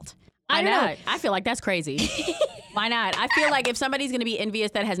world? I don't know. I feel like that's crazy. Why not? I feel like if somebody's going to be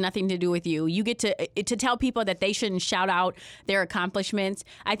envious, that has nothing to do with you. You get to tell people that they shouldn't shout out their accomplishments.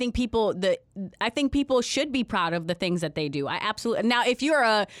 I think people should be proud of the things that they do. I absolutely. Now, if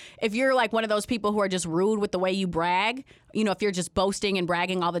you're like one of those people who are just rude with the way you brag, if you're just boasting and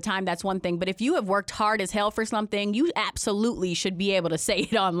bragging all the time, that's one thing. But if you have worked hard as hell for something, you absolutely should be able to say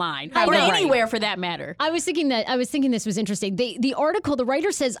it online or anywhere for that matter. I was thinking this was interesting. The article, the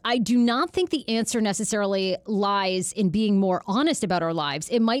writer says, I do not think the answer necessarily lies in being more honest about our lives.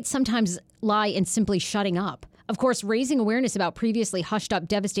 It might sometimes lie in simply shutting up. Of course, raising awareness about previously hushed up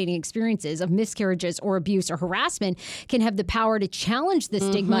devastating experiences of miscarriages or abuse or harassment can have the power to challenge the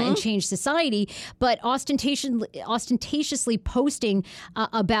stigma and change society. But ostentatiously posting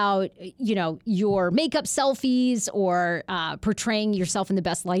about, your makeup selfies or portraying yourself in the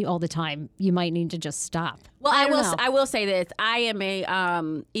best light all the time, you might need to just stop. Well, I will say this. I am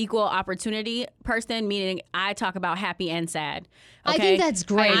a equal opportunity person, meaning I talk about happy and sad. Okay? I think that's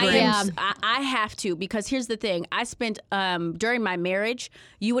great. I have to, because here's the thing. I spent, during my marriage,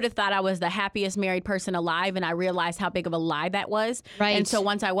 you would have thought I was the happiest married person alive, and I realized how big of a lie that was. Right. And so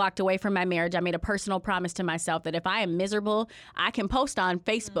once I walked away from my marriage, I made a personal promise to myself that if I am miserable, I can post on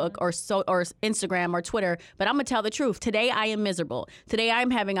Facebook or Instagram or Twitter, but I'm going to tell the truth. Today, I am miserable. Today,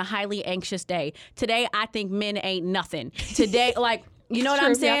 I'm having a highly anxious day. Today, I think men ain't nothing. Today, like... You know what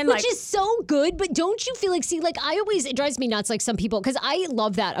I'm saying? Which is so good, but don't you feel like, it drives me nuts, like some people, because I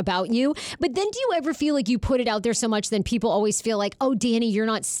love that about you, but then do you ever feel like you put it out there so much, then people always feel like, oh, Danni, you're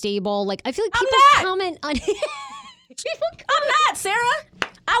not stable. Like, I feel like people comment on I'm not, Sarah.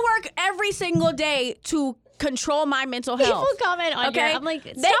 I work every single day to control my mental health. People comment on okay? I'm like,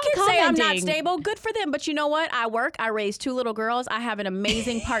 they stop can say I'm not commenting. stable. Good for them. But you know what? I work. I raise 2 little girls. I have an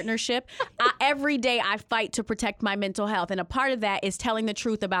amazing partnership. Every day I fight to protect my mental health. And a part of that is telling the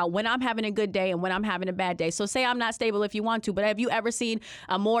truth about when I'm having a good day and when I'm having a bad day. So say I'm not stable if you want to. But have you ever seen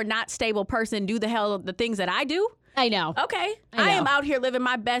a more not stable person do the things that I do? I know. Okay. I am out here living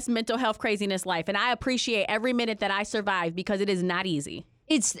my best mental health craziness life. And I appreciate every minute that I survive because it is not easy.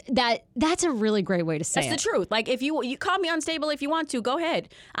 That's a really great way to say That's the truth. Like, if you call me unstable if you want to, go ahead.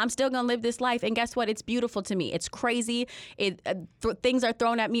 I'm still going to live this life. And guess what? It's beautiful to me. It's crazy. Things are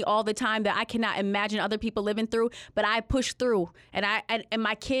thrown at me all the time that I cannot imagine other people living through. But I push through. And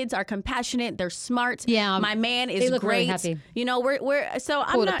my kids are compassionate. They're smart. Yeah. My man is they look great. Really happy.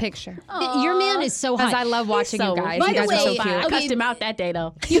 I'm not. A picture. Your man is so hot. Because I love watching you guys. By You the guys way, are so cute. I cussed him out that day,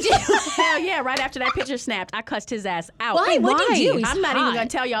 though. You did? Hell yeah. Right after that picture snapped, I cussed his ass out. Why? What did you do? He's I'm not hot. even going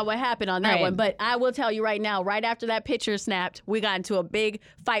to tell y'all what happened on that Right. one, but I will tell you right now, right after that picture snapped, we got into a big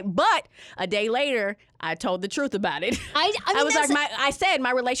fight. But a day later, I told the truth about it. I was like, I said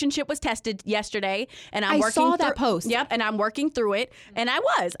my relationship was tested yesterday, and I'm working. I saw that post. Yep, and I'm working through it, and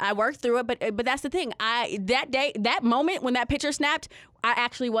I worked through it. But that's the thing. That moment when that picture snapped, I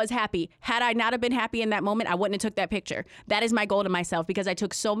actually was happy. Had I not have been happy in that moment, I wouldn't have took that picture. That is my goal to myself because I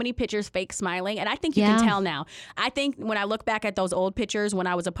took so many pictures fake smiling, and I think you can tell now. I think when I look back at those old pictures when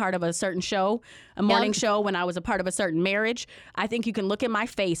I was a part of a certain show, a morning show, when I was a part of a certain marriage, I think you can look at my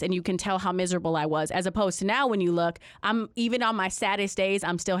face and you can tell how miserable I was. As opposed to now, when you look, I'm even on my saddest days,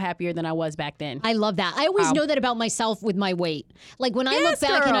 I'm still happier than I was back then. I love that. I always know that about myself with my weight. Like when I look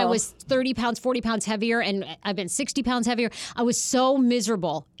back and I was 30 pounds, 40 pounds heavier, and I've been 60 pounds heavier, I was so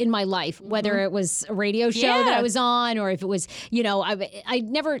miserable in my life, whether it was a radio show that I was on or if it was, I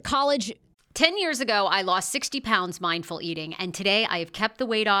never, college. 10 years ago, I lost 60 pounds mindful eating, and today I have kept the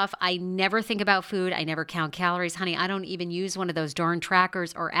weight off. I never think about food. I never count calories. Honey, I don't even use one of those darn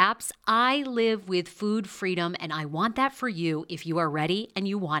trackers or apps. I live with food freedom, and I want that for you if you are ready and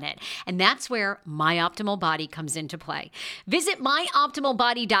you want it. And that's where My Optimal Body comes into play. Visit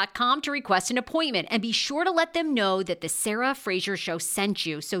myoptimalbody.com to request an appointment, and be sure to let them know that the Sarah Fraser Show sent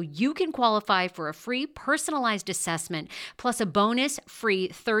you so you can qualify for a free personalized assessment plus a bonus free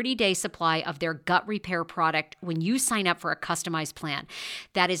 30-day supply of their gut repair product when you sign up for a customized plan.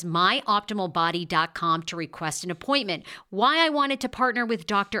 That is myoptimalbody.com to request an appointment. Why I wanted to partner with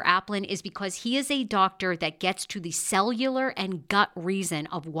Dr. Applin is because he is a doctor that gets to the cellular and gut reason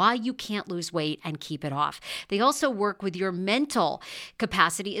of why you can't lose weight and keep it off. They also work with your mental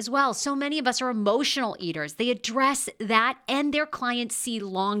capacity as well. So many of us are emotional eaters. They address that, and their clients see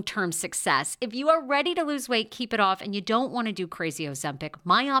long-term success. If you are ready to lose weight, keep it off, and you don't want to do crazy Ozempic,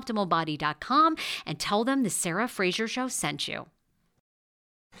 myoptimalbody.com, and tell them the Sarah Fraser Show sent you.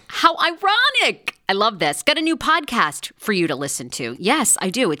 How ironic! I love this. Got a new podcast for you to listen to. Yes, I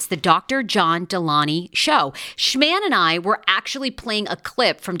do. It's the Dr. John Delaney Show. Schman and I were actually playing a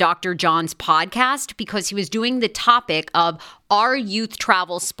clip from Dr. John's podcast because he was doing the topic of are youth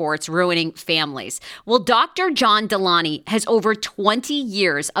travel sports ruining families? Well, Dr. John Delaney has over 20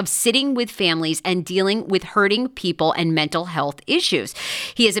 years of sitting with families and dealing with hurting people and mental health issues.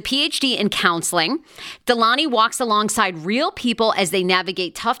 He has a PhD in counseling. Delaney walks alongside real people as they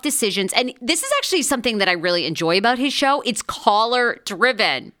navigate tough decisions. And this is actually something that I really enjoy about his show. It's caller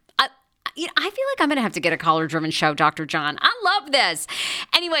driven. I feel like I'm going to have to get a caller-driven show, Dr. John. I love this.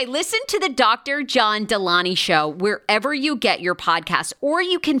 Anyway, listen to the Dr. John Delaney Show wherever you get your podcast, or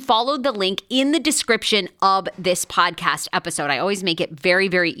you can follow the link in the description of this podcast episode. I always make it very,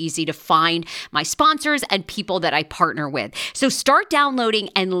 very easy to find my sponsors and people that I partner with. So start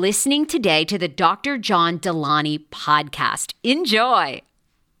downloading and listening today to the Dr. John Delaney podcast. Enjoy.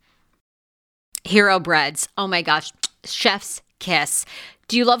 Hero breads. Oh my gosh. Chef's kiss.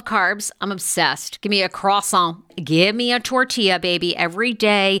 Do you love carbs? I'm obsessed. Give me a croissant. Give me a tortilla, baby, every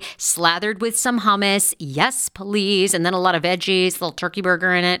day, slathered with some hummus. Yes, please. And then a lot of veggies, a little turkey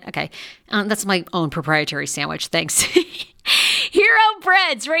burger in it. Okay. That's my own proprietary sandwich. Thanks. Hero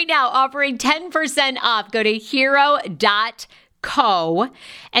Breads right now offering 10% off. Go to hero.co.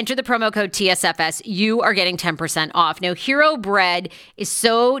 Enter the promo code TSFS. You are getting 10% off. Now, Hero Bread is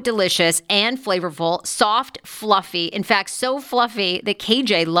so delicious and flavorful, soft, fluffy. In fact, so fluffy that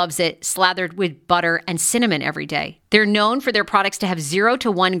KJ loves it slathered with butter and cinnamon every day. They're known for their products to have 0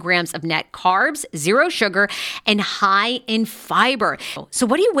 to 1 grams of net carbs, 0 sugar, and high in fiber. So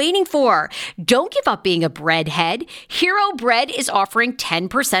what are you waiting for? Don't give up being a breadhead. Hero Bread is offering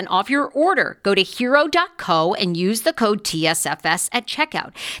 10% off your order. Go to hero.co and use the code TSFS at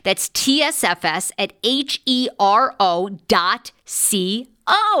checkout. That's TSFS at HERO.CO.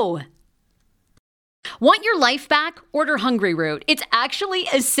 Want your life back? Order Hungry Root. It's actually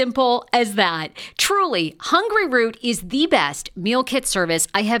as simple as that. Truly, Hungry Root is the best meal kit service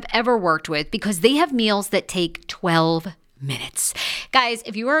I have ever worked with because they have meals that take 12 minutes. Guys,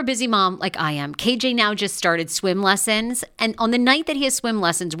 if you are a busy mom like I am, KJ now just started swim lessons. And on the night that he has swim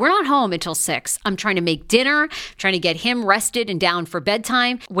lessons, we're not home until 6. I'm trying to make dinner, trying to get him rested and down for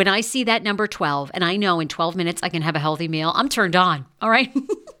bedtime. When I see that number 12, and I know in 12 minutes I can have a healthy meal, I'm turned on. All right.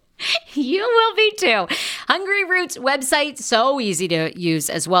 You will be too. Hungry Root's website, so easy to use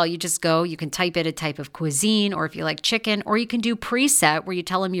as well. You just go, you can type in a type of cuisine, or if you like chicken, or you can do preset where you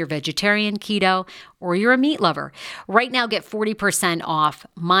tell them you're vegetarian, keto, or you're a meat lover. Right now, get 40% off.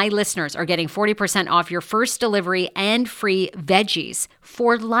 My listeners are getting 40% off your first delivery and free veggies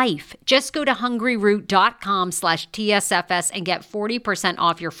for life. Just go to hungryroot.com/TSFS and get 40%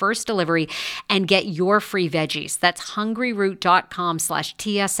 off your first delivery and get your free veggies. That's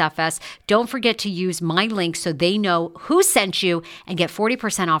hungryroot.com/TSFS. Don't forget to use my link so they know who sent you and get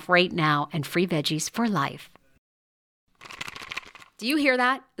 40% off right now and free veggies for life. Do you hear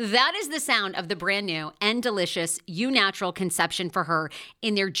that? That is the sound of the brand new and delicious Eu Natural Conception for Her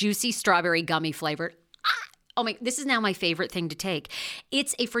in their juicy strawberry gummy flavor. Oh my, this is now my favorite thing to take.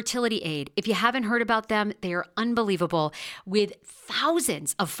 It's a fertility aid. If you haven't heard about them, they are unbelievable with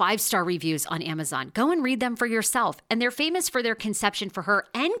thousands of 5-star reviews on Amazon. Go and read them for yourself. And they're famous for their Conception for Her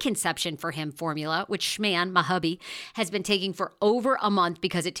and Conception for Him formula, which Schman, my hubby, has been taking for over a month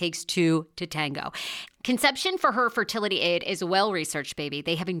because it takes 2 to tango. Conception for Her fertility aid is well-researched, baby.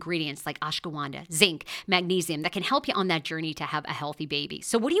 They have ingredients like ashwagandha, zinc, magnesium that can help you on that journey to have a healthy baby.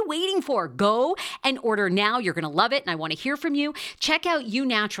 So what are you waiting for? Go and order now. You're going to love it, and I want to hear from you. Check out Eu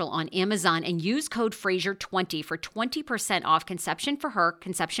Natural on Amazon and use code Fraser20 for 20% off Conception for Her,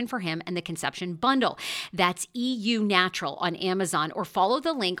 Conception for Him, and the Conception Bundle. That's EU Natural on Amazon, or follow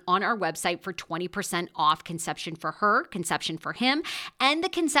the link on our website for 20% off Conception for Her, Conception for Him, and the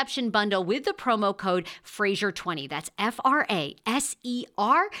Conception Bundle with the promo code Fraser20. That's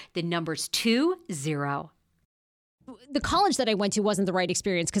FRASER, the numbers 20. The college that I went to wasn't the right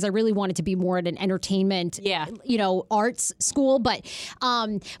experience because I really wanted to be more at an entertainment, arts school. But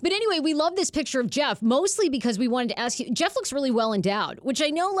anyway, we love this picture of Jeff, mostly because we wanted to ask you. Jeff looks really well endowed, which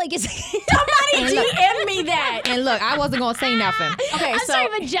I know, like, is somebody DM me that. And look, I wasn't gonna say nothing. Okay, sorry,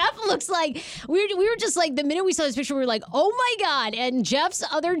 but Jeff looks like we were just like the minute we saw this picture, we were like, oh my god! And Jeff's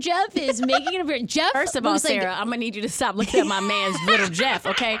other Jeff is making an appearance. Jeff, first of all, Sarah, I'm gonna need you to stop looking at my man's little Jeff,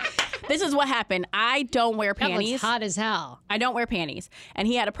 okay? this is what happened. I don't wear That panties. looks hot as hell. I don't wear panties. And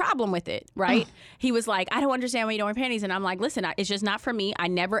he had a problem with it, right? He was like, I don't understand why you don't wear panties. And I'm like, listen, it's just not for me. I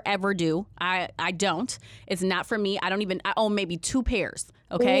never, ever do. I don't. It's not for me. I own maybe 2 pairs,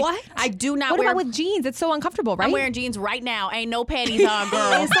 okay? What? I do not What wear... about with jeans? It's so uncomfortable, right? I'm wearing jeans right now. Ain't no panties on,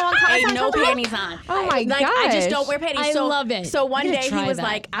 girl. It's so uncomfortable. Ain't no panties on. Oh, my I just gosh. don't wear panties. I so, love it. So one I'm gonna day he try was that.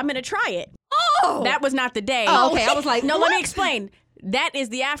 like, I'm going to try it. Oh, That was not the day. Oh, okay. I was like, no, what? let me explain. That is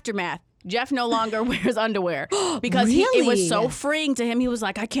the aftermath. Jeff no longer wears underwear because it was so freeing to him. He was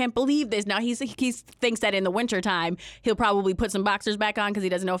like, I can't believe this. Now he thinks that in the wintertime, he'll probably put some boxers back on because he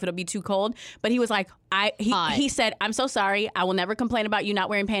doesn't know if it'll be too cold. But he was like, he said, I'm so sorry. I will never complain about you not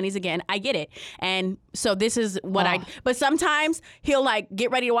wearing panties again. I get it. And so this is what but sometimes he'll like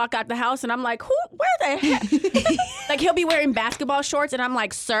get ready to walk out the house and I'm like, where the heck? Like he'll be wearing basketball shorts and I'm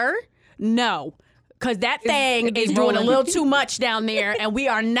like, sir, no. Because that thing is doing a little too much down there, and we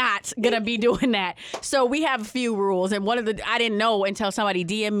are not going to be doing that. So we have a few rules, and I didn't know until somebody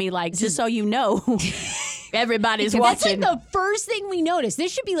DM'd me, like, just so you know, everybody's that's watching. like the first thing we noticed.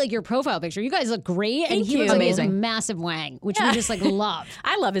 This should be like your profile picture. You guys look great, and he you. looks like Amazing. a massive wang, which we just like love.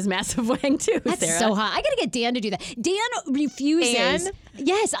 I love his massive wang, too, That's Sarah. so hot. I gotta get Dan to do that. Dan refuses. Dan?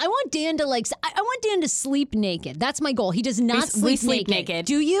 Yes, I want Dan to I want Dan to sleep naked. That's my goal. He does not We sleep, sleep naked.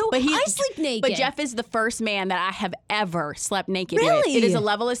 Do you? But I sleep naked. But Jeff is the first man that I have ever slept naked with. Really? It is a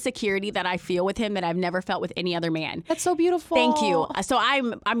level of security that I feel with him that I've never felt with any other man. That's so beautiful. Thank you. So I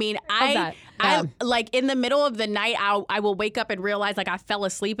that. like in the middle of the night, I will wake up and realize like I fell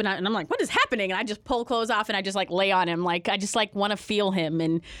asleep and I'm like, what is happening? And I just pull clothes off and I just like lay on him. Like I just like want to feel him.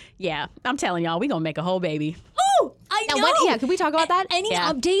 And yeah, I'm telling y'all, we gonna make a whole baby. Oh, I know. Can we talk about that? Any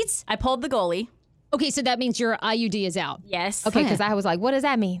Yeah. updates? I pulled the goalie. Okay, so that means your IUD is out. Yes. Okay, because I was like, what does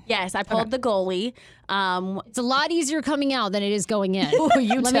that mean? Yes, I pulled the goalie. It's a lot easier coming out than it is going in. you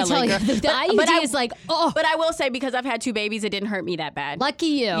Let me tell you, girl. the IUD is like, oh, But I will say, because I've had 2 babies, it didn't hurt me that bad. lucky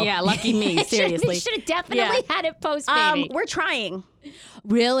you. Yeah, lucky me. Seriously. You should have definitely had it post baby. We're trying.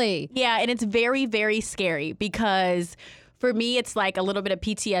 Really? Yeah, and it's very, very scary because for me, it's like a little bit of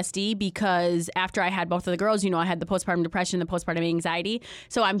PTSD because after I had both of the girls, I had the postpartum depression, the postpartum anxiety.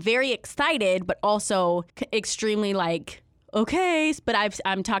 So I'm very excited, but also extremely like, okay. But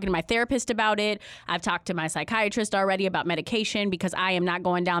I'm talking to my therapist about it. I've talked to my psychiatrist already about medication because I am not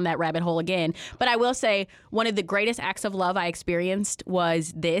going down that rabbit hole again. But I will say one of the greatest acts of love I experienced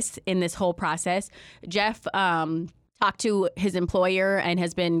was in this whole process. Jeff talked to his employer and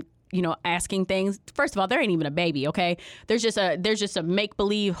has been asking things. First of all, there ain't even a baby, okay? There's just a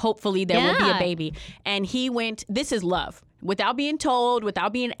make-believe, hopefully there will be a baby. And he went, this is love. Without being told,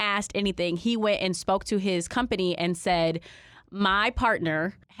 without being asked anything, he went and spoke to his company and said, my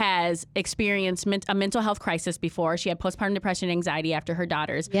partner has experienced a mental health crisis before. She had postpartum depression and anxiety after her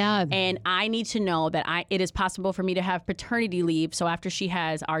daughters. Yeah. And I need to know that it is possible for me to have paternity leave so after she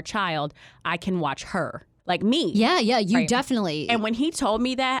has our child, I can watch her. Like me. Yeah, you definitely. And when he told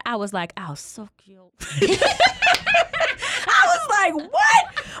me that, I was like, oh, so cute. I was like, what?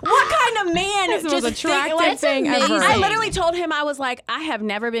 What kind of man This just was attractive think, thing ever. I literally told him, I was like, I have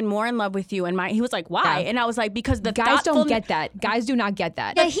never been more in love with you. And he was like, why? Yeah. And I was like, because the Guys don't thoughtfulness- get that. Guys do not get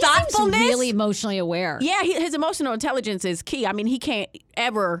that. yeah, he seems thoughtfulness- really emotionally aware. Yeah, his emotional intelligence is key. I mean, he can't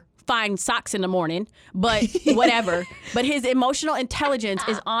ever find socks in the morning, but whatever. But his emotional intelligence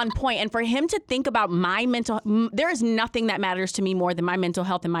is on point. And for him to think about there is nothing that matters to me more than my mental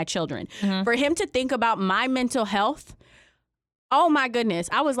health and my children. Mm-hmm. For him to think about my mental health, oh my goodness.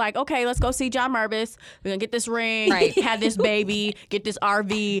 I was like, okay, let's go see John Mervis. We're going to get this ring, have this baby, get this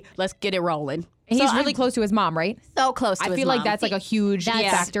RV. Let's get it rolling. And So he's really close to his mom, right? So close to I his feel mom. like that's like a huge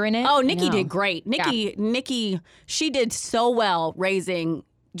factor in it. Oh, Nikki did great. Nikki, she did so well raising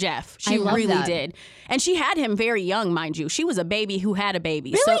Jeff. She I love really that. did. And she had him very young, mind you. She was a baby who had a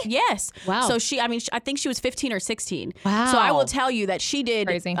baby. Really? So, yes. Wow. So I think she was 15 or 16. Wow. So I will tell you that she did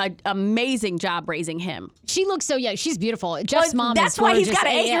Crazy. an amazing job raising him. She looks so she's beautiful. Jeff's mom That's is why he's gorgeous.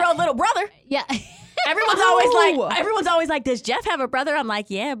 got an 8-year-old little brother. Yeah. Everyone's always like, does Jeff have a brother? I'm like,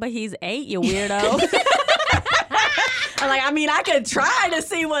 yeah, but he's 8, you weirdo. I'm like, I mean, I could try to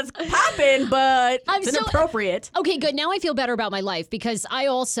see what's popping, but it's inappropriate. Okay, good. Now I feel better about my life because I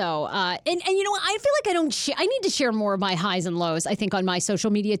also, and you know what? I feel like I don't I need to share more of my highs and lows, I think, on my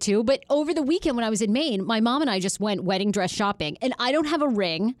social media too. But over the weekend when I was in Maine, my mom and I just went wedding dress shopping, and I don't have a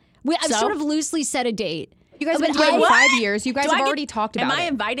ring. I've So? sort of loosely set a date. You guys have But been together I- 5 years. You guys Do I have get- already talked Am about I it.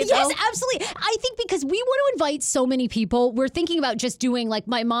 invited Yes, though? absolutely. I think because we want to invite so many people, we're thinking about just doing like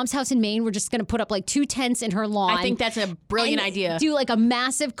my mom's house in Maine. We're just going to put up like 2 tents in her lawn. I think that's a brilliant and idea. Do like a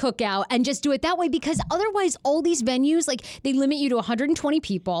massive cookout and just do it that way because otherwise, all these venues like they limit you to 120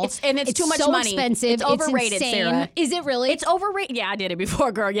 people. It's too much so money. expensive. It's overrated, insane. Sarah. Is it really? It's overrated. Yeah, I did it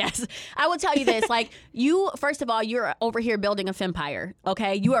before, girl. Yes. I will tell you this. Like, you, first of all, you're over here building a empire,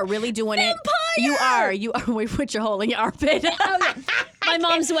 okay? You are really doing it. You are. Wait, put your hole in your armpit. my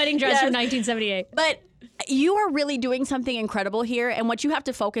mom's wedding dress from 1978. But you are really doing something incredible here. And what you have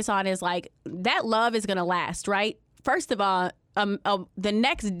to focus on is like, that love is going to last, right? First of all, the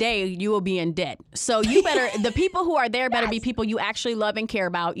next day you will be in debt. So you better, the people who are there better be people you actually love and care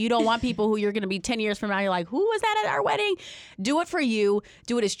about. You don't want people who you're going to be 10 years from now. You're like, who was that at our wedding? Do it for you.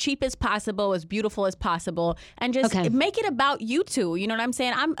 Do it as cheap as possible, as beautiful as possible. And just make it about you two. You know what I'm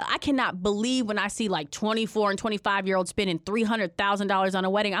saying? I cannot believe when I see like 24 and 25-year-olds spending $300,000 on a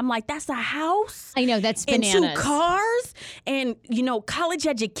wedding. I'm like, that's a house? I know, that's And bananas. 2 cars? And, college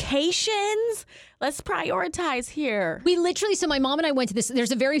educations? Let's prioritize here. We literally, so my mom and I went to this.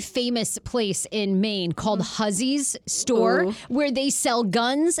 There's a very famous place in Maine called Huzzy's Store where they sell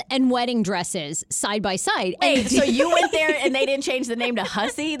guns and wedding dresses side by side. Wait, so you went there and they didn't change the name to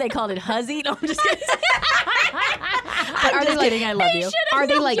Hussy? They called it Huzzy? No, I'm just kidding. But are they like? kidding. I love you. Are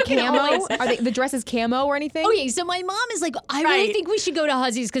they like You can camo? always- Are they the dresses camo or anything? Okay, so my mom is like, I really Right. think we should go to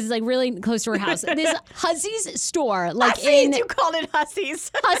Huzzy's because it's like really close to her house. This Huzzy's store, like Hussies, in you called it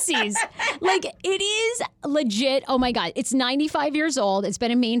Hussies. Huzzy's, like it is legit. Oh my God, it's 95 years old. It's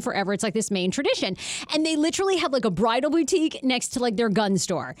been in Maine forever. It's like this Maine tradition, and they literally have like a bridal boutique next to like their gun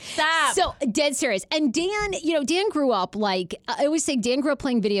store. Stop. So dead serious. And Dan, Dan grew up like I always say, Dan grew up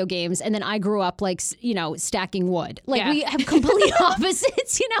playing video games, and then I grew up like stacking wood. Like we have complete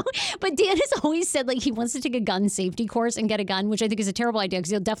opposites, But Dan has always said like he wants to take a gun safety course and get a gun, which I think is a terrible idea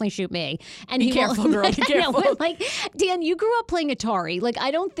because he'll definitely shoot me. And Be careful, girl. Be I know, careful. but, like Dan, you grew up playing Atari. Like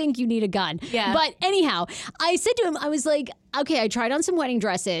I don't think you need a gun. Yeah. But anyhow, I said to him, I was like, okay, I tried on some wedding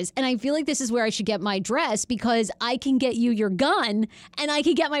dresses, and I feel like this is where I should get my dress because I can get you your gun and I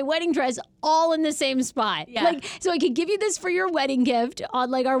can get my wedding dress all in the same spot. Yeah. Like, so I could give you this for your wedding gift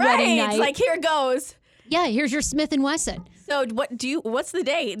on like our wedding night. It's like, here goes. Yeah, here's your Smith & Wesson. So what's the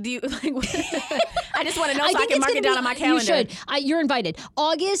date? Do you like? I just want to know so I think can it's mark gonna it down be- on my calendar. You should. You're invited.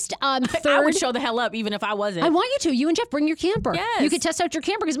 August 3rd. I would show the hell up even if I wasn't. I want you to. You and Jeff bring your camper. Yes. You could test out your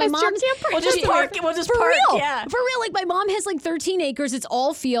camper because my Test your mom's camper. We'll just park. We'll just for park. real. Yeah. For real. Like my mom has like 13 acres. It's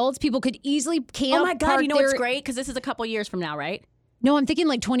all fields. People could easily camp. Oh my God! park You know what's there. great? Because this is a couple years from now, right? No, I'm thinking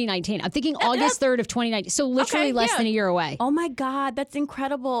like 2019. I'm thinking August 3rd of 2019. So literally Okay, less yeah. than a year away. Oh my God, that's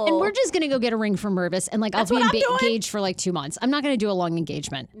incredible. And we're just gonna go get a ring from Mervis, and like That's I'll be what I'm doing. engaged for like 2 months. I'm not gonna do a long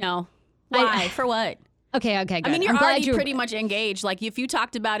engagement. no. Why? For what? Okay, good. I mean, you're I'm glad already you- pretty much engaged. Like, if you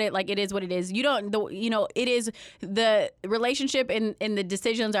talked about it, like, it is what it is. You don't, it is the relationship and the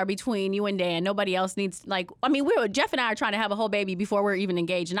decisions are between you and Dan. Nobody else needs, like, I mean, Jeff and I are trying to have a whole baby before we're even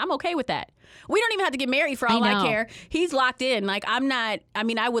engaged, and I'm okay with that. We don't even have to get married for all I know. care. He's locked in. Like, I'm not, I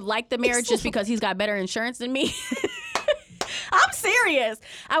mean, I would like the marriage just because he's got better insurance than me. I'm serious.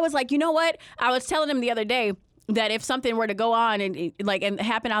 I was like, you know what? I was telling him the other day that if something were to go on and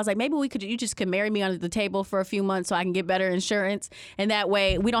happen, I was like, maybe you just could marry me under the table for a few months so I can get better insurance, and that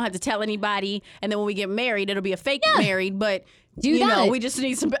way we don't have to tell anybody. And then when we get married, it'll be a fake married, but Do that. we just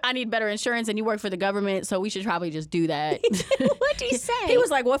need I need better insurance, and you work for the government, so we should probably just do that. What'd he say? He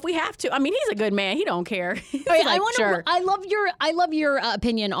was like, well, if we have to. I mean, he's a good man. He don't care. He's All right, like, I want to. sure. I love your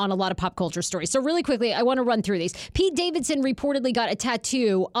opinion on a lot of pop culture stories. So really quickly, I want to run through these. Pete Davidson reportedly got a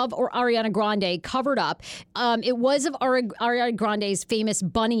tattoo of Ariana Grande covered up. It was of Ariana Grande's famous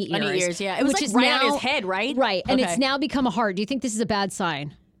bunny ears. Bunny ears, yeah. It was which like is right now, on his head, right? Right, and Okay. it's now become a heart. Do you think this is a bad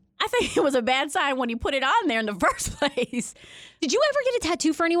sign? I think it was a bad sign when you put it on there in the first place. Did you ever get a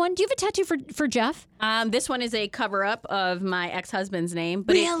tattoo for anyone? Do you have a tattoo for Jeff? This one is a cover-up of my ex-husband's name.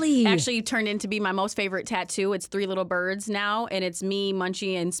 But Really? It actually turned into be my most favorite tattoo. It's 3 little birds now, and it's me,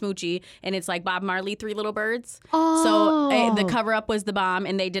 Munchie, and Smoochie, and it's like Bob Marley, 3 little birds. Oh. So the cover-up was the bomb,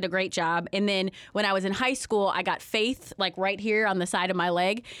 and they did a great job. And then when I was in high school, I got Faith, like right here on the side of my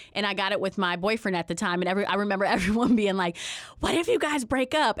leg, and I got it with my boyfriend at the time. And I remember everyone being like, what if you guys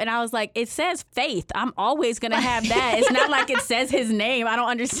break up? And I was like, it says Faith. I'm always going to have that. It's not like it says his name. I don't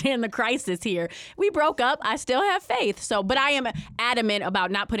understand the crisis here. We broke up. I still have Faith. So, but I am adamant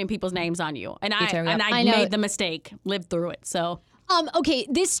about not putting people's names on you. And too, yeah. I know. made the mistake, lived through it. So. Okay,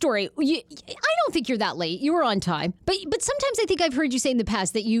 this story, I don't think you're that late. You were on time. But sometimes I think I've heard you say in the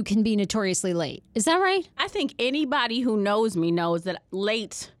past that you can be notoriously late. Is that right? I think anybody who knows me knows that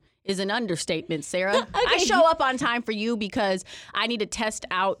late is an understatement, Sarah. I show up on time for you because I need to test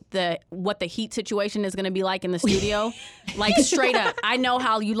out what the heat situation is going to be like in the studio. Like straight up. I know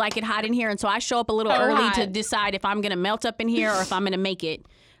how you like it hot in here, and so I show up a little early to decide if I'm going to melt up in here or if I'm going to make it.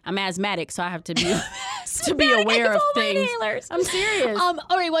 I'm asthmatic, so I have to be aware of things. I'm serious. All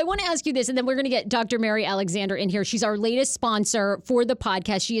right, well, I want to ask you this, and then we're going to get Dr. Mary Alexander in here. She's our latest sponsor for the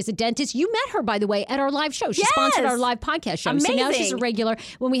podcast. She is a dentist. You met her, by the way, at our live show. She sponsored our live podcast show. Amazing. So now she's a regular.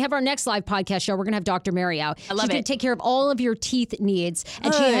 When we have our next live podcast show, we're going to have Dr. Mary out. I love she's going to take care of all of your teeth needs,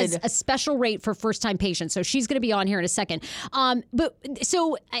 and she has a special rate for first-time patients. So she's going to be on here in a second. But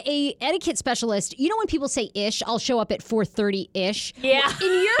so a etiquette specialist, you know when people say ish, I'll show up at 4:30-ish. Yeah.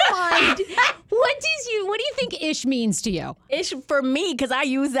 In your mind, what do you think ish means to you? Ish for me, because I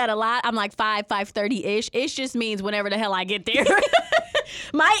use that a lot. I'm like 5:30-ish. Ish just means whenever the hell I get there.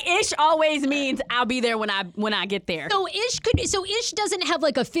 My ish always means I'll be there when I get there. So ish doesn't have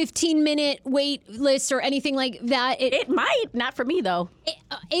like a 15-minute wait list or anything like that. It might, not for me though.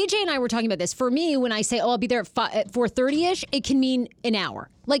 AJ and I were talking about this. For me, when I say, I'll be there at 4:30-ish, it can mean an hour.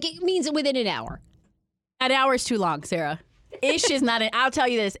 Like it means within an hour. An hour is too long, Sarah. Ish is not I'll tell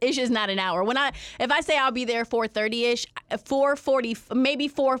you this, ish is not an hour. If I say I'll be there 4:30-ish, 4:40, maybe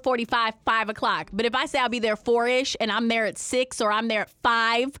 4:45, 5 o'clock. But if I say I'll be there 4-ish and I'm there at 6 or I'm there at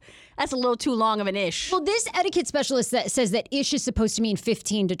 5, that's a little too long of an ish. Well, this etiquette specialist that says that ish is supposed to mean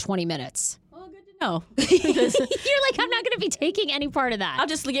 15 to 20 minutes. No. You're like, I'm not going to be taking any part of that. I'll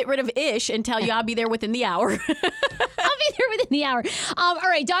just get rid of ish and tell you I'll be there within the hour. I'll be there within the hour. All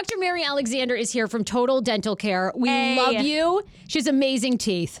right, Dr. Mary Alexander is here from Total Dental Care. We love you. She has amazing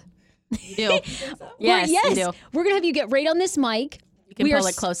teeth. You do. Yes, you do. We're going to have you get right on this mic. You can pull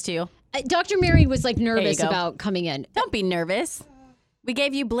it close to you. Dr. Mary was like nervous about coming in. Don't be nervous. We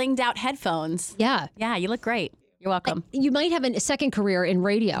gave you blinged out headphones. Yeah. Yeah, you look great. You're welcome. You might have a second career in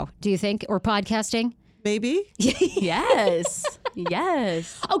radio, do you think, or podcasting? Maybe. Yes.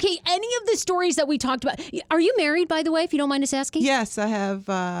 Yes. Okay, any of the stories that we talked about. Are you married, by the way, if you don't mind us asking? Yes, I have.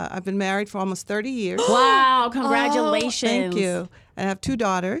 I've been married for almost 30 years. Wow, congratulations. Thank you. I have 2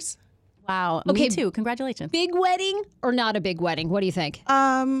 daughters. Wow. Okay. Me too. Congratulations. Big wedding or not a big wedding? What do you think?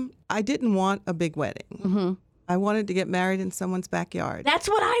 I didn't want a big wedding. Mm-hmm. I wanted to get married in someone's backyard. That's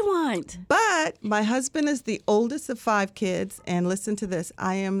what I want. But my husband is the oldest of 5 kids, and listen to this.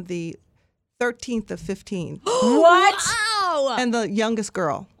 I am the 13th of 15. What? Wow. And the youngest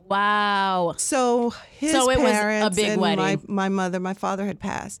girl. Wow. So his So it was a parents big and wedding. my father had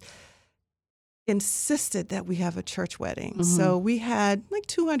passed, insisted that we have a church wedding. So we had like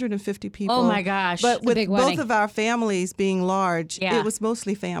 250 people. Oh my gosh. But with big both wedding. of our families being large, Yeah. it was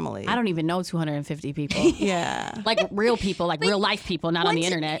mostly family. I don't even know 250 people. Yeah. Like real people, like real life people, not on the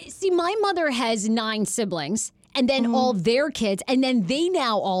internet. See, my mother has 9 siblings. And then all their kids, and then they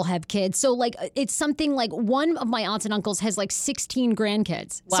now all have kids. So, like, it's something like one of my aunts and uncles has like 16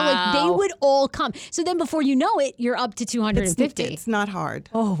 grandkids. So, like, they Wow. would all come. So then before you know it, you're up to 250. It's not hard.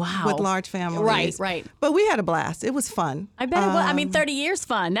 Oh, wow. With large families. Right, right. But we had a blast. It was fun. I bet it was. I mean, 30 years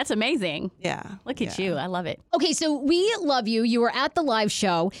fun. That's amazing. Yeah. Look at you. I love it. Okay, so we love you. You were at the live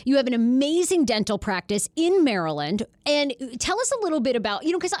show. You have an amazing dental practice in Maryland. And tell us a little bit about,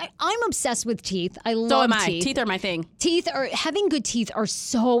 because I'm obsessed with teeth. I love So am I. teeth. Teeth are my thing. Having good teeth are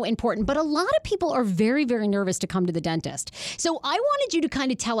so important, but a lot of people are very, very nervous to come to the dentist. So I wanted you to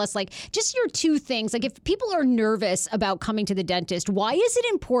kind of tell us, like, just your 2 things. Like, if people are nervous about coming to the dentist, why is it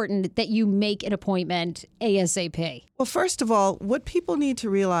important that you make an appointment ASAP? Well, first of all, what people need to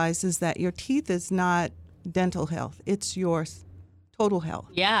realize is that your teeth is not dental health. It's your total health.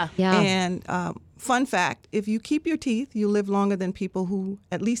 Yeah. Yeah. And fun fact, if you keep your teeth, you live longer than people who,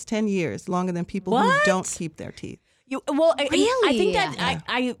 at least 10 years, longer than people who What? don't keep their teeth. I Really? think that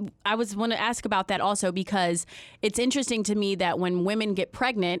I was want to ask about that also because it's interesting to me that when women get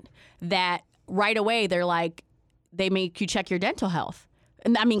pregnant, that right away they're like, they make you check your dental health.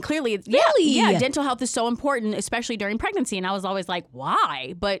 And I mean, clearly, yeah, dental health is so important, especially during pregnancy. And I was always like,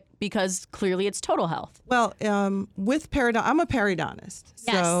 why? But because clearly it's total health. Well, with I'm a periodontist.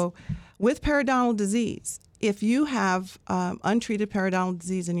 Yes. So with periodontal disease, if you have untreated periodontal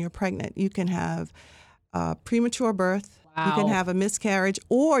disease and you're pregnant, you can have premature birth, you can have a miscarriage,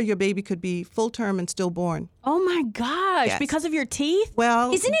 or your baby could be full term and stillborn. Oh my gosh! Yes. Because of your teeth?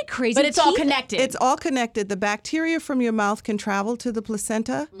 Well, Isn't it crazy? But it's all Teeth- connected. it's all connected. The bacteria from your mouth can travel to the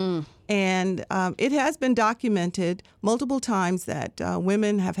placenta, and it has been documented multiple times that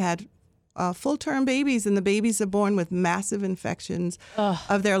women have had full-term babies, and the babies are born with massive infections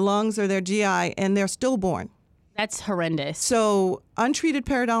of their lungs or their GI, and they're stillborn. That's horrendous. So untreated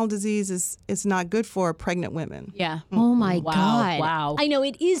periodontal disease is not good for pregnant women. Yeah. Oh my Wow, God. wow. I know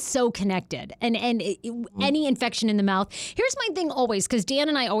it is so connected. And any infection in the mouth. Here's my thing always, because Dan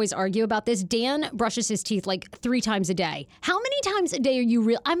and I always argue about this. Dan brushes his teeth like 3 times a day. How many times a day are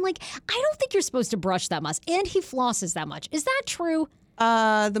you I'm like, I don't think you're supposed to brush that much. And he flosses that much. Is that true?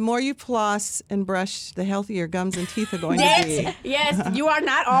 The more you floss and brush, the healthier gums and teeth are going to be. Yes, you are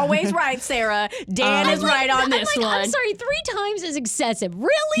not always right, Sarah. Dan is right on this one. I'm sorry, 3 times is excessive.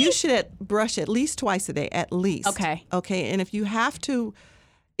 Really? You should brush at least twice a day, at least. Okay. Okay, and if you have to,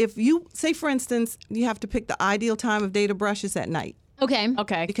 if you, say for instance, you have to pick the ideal time of day to brush is at night. Okay.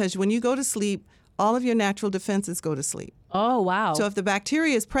 Okay. Because when you go to sleep, all of your natural defenses go to sleep. Oh, wow. So if the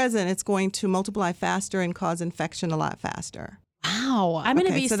bacteria is present, it's going to multiply faster and cause infection a lot faster. Wow. I'm going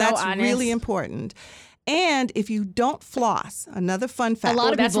to be so so that's honest. really important. And if you don't floss, another fun fact. A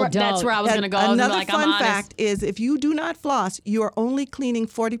lot of that's people where, don't. That's where I was going to go. I was Another like, I'm fun honest. fact is if you do not floss, you are only cleaning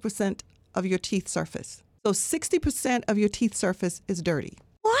 40% of your teeth surface. So 60% of your teeth surface is dirty.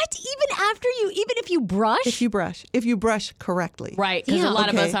 What? Even if you brush? If you brush correctly. Right, because Yeah. a lot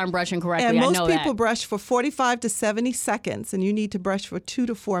of Okay. us aren't brushing correctly. And I most know people that. brush for 45 to 70 seconds, and you need to brush for 2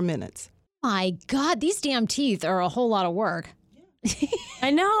 to 4 minutes. My God, these damn teeth are a whole lot of work.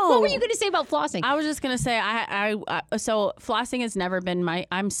 I know. What were you going to say about flossing? I was just gonna say, so flossing has never been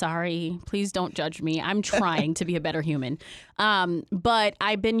I'm sorry. Please don't judge me. I'm trying to be a better human. But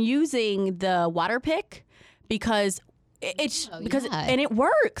I've been using the water pick because and it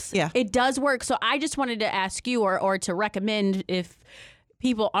works. Yeah. It does work. So I just wanted to ask you or to recommend if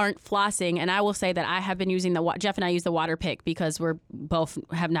people aren't flossing, and I will say that I have been using Jeff and I use the water pick because we're both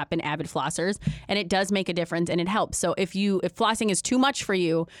have not been avid flossers, and it does make a difference and it helps. So if flossing is too much for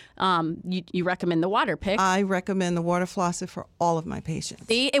you, you recommend the water pick. I recommend the water flosser for all of my patients.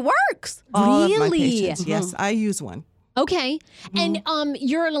 See, it works. All of my Really? patients. Yes, I use one. Okay. And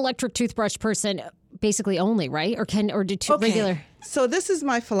you're an electric toothbrush person basically only, right? Or regular? So this is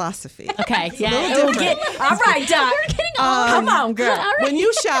my philosophy. Okay, yeah. little different. All right, Doc. Come on, girl. When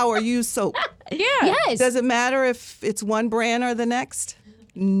you shower, use soap. Yeah. Yes. Does it matter if it's one brand or the next?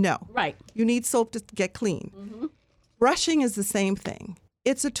 No. Right. You need soap to get clean. Brushing is the same thing.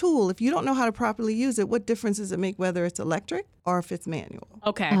 It's a tool. If you don't know how to properly use it, what difference does it make whether it's electric or if it's manual?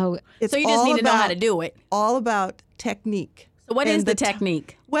 Okay. Oh. It's So you just all need to know how about- to do it. All about technique. So what is And the ti-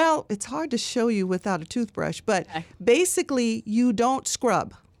 technique? Well, it's hard to show you without a toothbrush, but basically you don't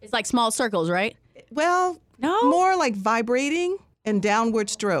scrub. It's like small circles, right? Well, No? more like vibrating and downward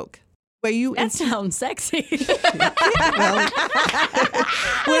stroke. Where you That sounds sexy. whatever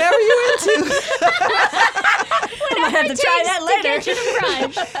you're into. I have to try that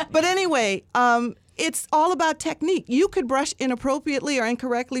later. But anyway, it's all about technique. You could brush inappropriately or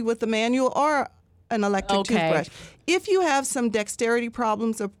incorrectly with the manual or an electric toothbrush. If you have some dexterity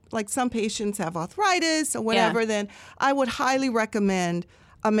problems, or like some patients have arthritis or whatever, then I would highly recommend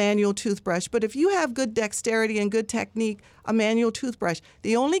a manual toothbrush. But if you have good dexterity and good technique, a manual toothbrush.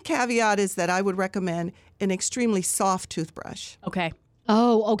 The only caveat is that I would recommend an extremely soft toothbrush. Okay.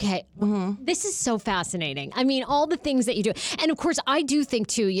 Oh, okay. This is so fascinating. I mean, all the things that you do. And of course, I do think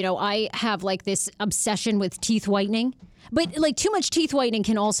too, I have like this obsession with teeth whitening. But like too much teeth whitening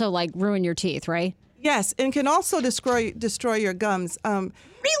can also like ruin your teeth, right? Yes, and can also destroy your gums. Really?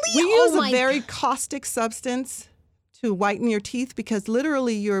 We Oh use my a very caustic substance to whiten your teeth because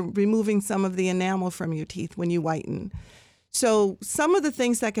literally you're removing some of the enamel from your teeth when you whiten. So some of the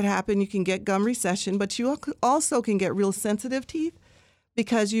things that could happen, you can get gum recession, but you also can get real sensitive teeth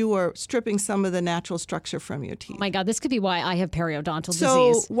because you are stripping some of the natural structure from your teeth. Oh my God, this could be why I have periodontal So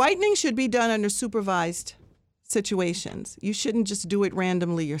disease. whitening should be done under supervised situations. You shouldn't just do it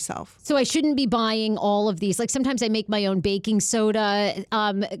randomly yourself. So I shouldn't be buying all of these. Like sometimes I make my own baking soda.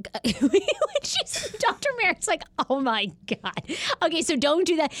 Dr. Merritt's like, oh my God. Okay, so don't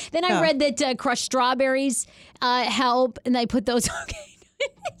do that. Then I read that crushed strawberries help, and I put those. Okay,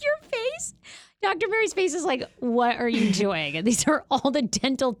 your face. Dr. Mary's face is like, what are you doing? And these are all the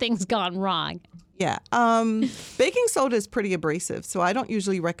dental things gone wrong. Yeah. Baking soda is pretty abrasive, so I don't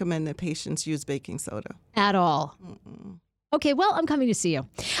usually recommend that patients use baking soda. At all. Okay, well, I'm coming to see you.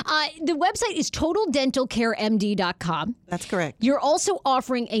 The website is totaldentalcaremd.com. That's correct. You're also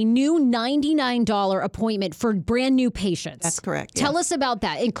offering a new $99 appointment for brand new patients. That's correct. Tell yes. us about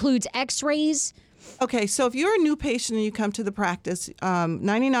that. Includes x-rays. Okay, so if you're a new patient and you come to the practice,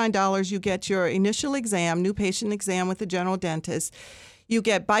 $99, you get your initial exam, new patient exam with the general dentist. You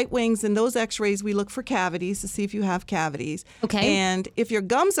get bite wings, and those x-rays, we look for cavities to see if you have cavities. Okay. And if your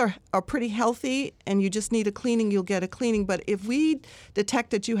gums are pretty healthy and you just need a cleaning, you'll get a cleaning. But if we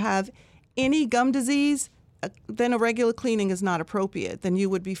detect that you have any gum disease, then a regular cleaning is not appropriate. Then you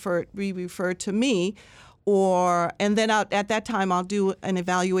would be referred to me. And then at that time, I'll do an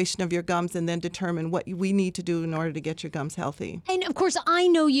evaluation of your gums and then determine what we need to do in order to get your gums healthy. And of course, I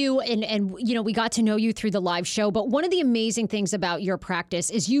know you, and we got to know you through the live show. But one of the amazing things about your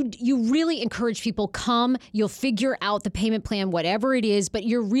practice is you really encourage people, come, you'll figure out the payment plan, whatever it is, but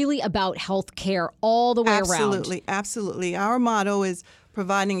you're really about health care all the way around. Absolutely. Our motto is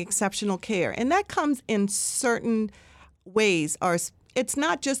providing exceptional care, and that comes in certain ways. It's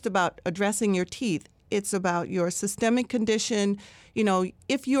not just about addressing your teeth. It's about your systemic condition.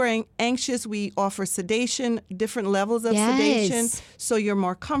 If you're anxious, we offer sedation, different levels of sedation, so you're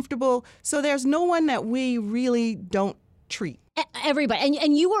more comfortable. So there's no one that we really don't treat. Everybody.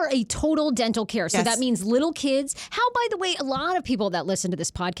 And you are a total dental care. So Yes. that means little kids. How, by the way, a lot of people that listen to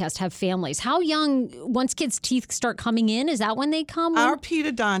this podcast have families. How young, once kids' teeth start coming in, is that when they come? Our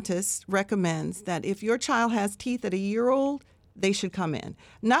pedodontist recommends that if your child has teeth at a year old, they should come in.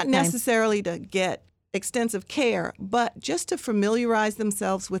 Not necessarily to get extensive care, but just to familiarize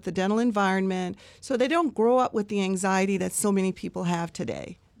themselves with the dental environment so they don't grow up with the anxiety that so many people have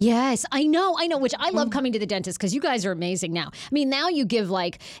today. Yes, I know, which I love coming to the dentist because you guys are amazing now. I mean, now you give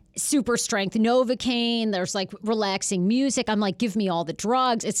like super strength Novocaine, there's like relaxing music. I'm like, give me all the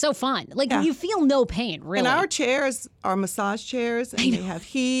drugs. It's so fun. Like you feel no pain, really. And our chairs are massage chairs, and they have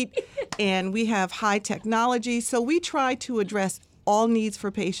heat, and we have high technology. So we try to address all needs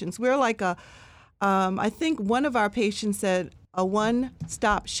for patients. We're like I think one of our patients said, a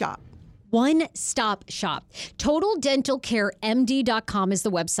one-stop shop. One-stop shop. TotalDentalCareMD.com is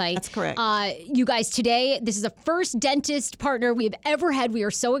the website. That's correct. You guys, today, this is the first dentist partner we've ever had. We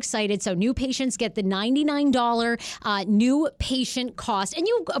are so excited. So new patients get the $99 new patient cost. And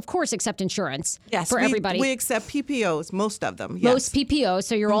you, of course, accept insurance for everybody. We accept PPOs, most of them. Yes. Most PPOs,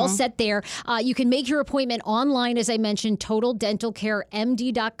 so you're all set there. You can make your appointment online, as I mentioned,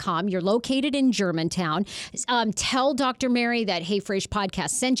 TotalDentalCareMD.com. You're located in Germantown. Tell Dr. Mary that Hey Frase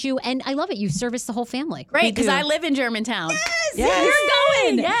podcast sent you, and I love it. You service the whole family. Great, because I live in Germantown. Yes, you're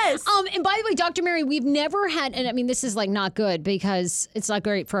going. Yes. And by the way, Dr. Mary, we've never had, and I mean, this is like not good because it's not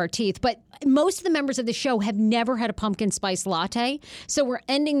great for our teeth, but most of the members of the show have never had a pumpkin spice latte. So we're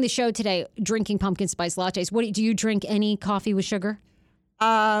ending the show today drinking pumpkin spice lattes. Do you drink any coffee with sugar?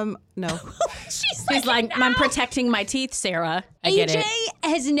 No. She's like, I'm protecting my teeth, Sarah. I get it. AJ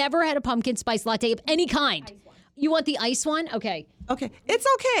has never had a pumpkin spice latte of any kind. You want the ice one? Okay. Okay. It's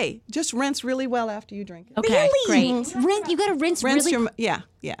okay. Just rinse really well after you drink it. Okay, great. You got to rinse Rinse really. yeah.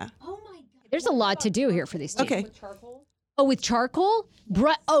 Oh my God. There's a lot to do here for these teeth. Okay. Oh, with charcoal?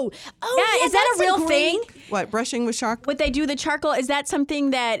 Yeah, is that a real thing? What, brushing with charcoal? Would they do the charcoal? Is that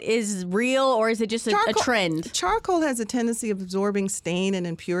something that is real, or is it just a trend? Charcoal has a tendency of absorbing stain and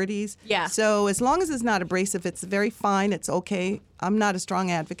impurities. Yeah. So as long as it's not abrasive, it's very fine. It's okay. I'm not a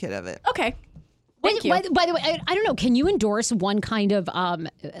strong advocate of it. Okay. Thank you. By the way, I don't know. Can you endorse one kind of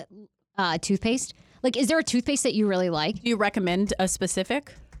toothpaste? Like, is there a toothpaste that you really like? Do you recommend a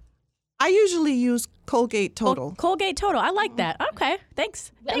specific? I usually use Colgate Total. Colgate Total. I like that. Okay.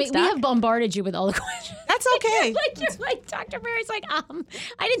 Thanks. I mean, Doc. we have bombarded you with all the questions. That's okay. You're like, Dr. Mary's like, I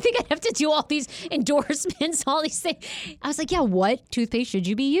didn't think I'd have to do all these endorsements, all these things. I was like, yeah, what toothpaste should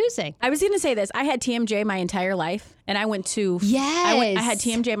you be using? I was going to say this. I had TMJ my entire life, and I went to... Yes. I had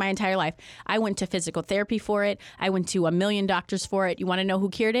TMJ my entire life. I went to physical therapy for it. I went to a million doctors for it. You want to know who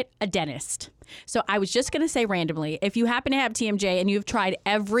cured it? A dentist. So I was just going to say randomly, if you happen to have TMJ and you've tried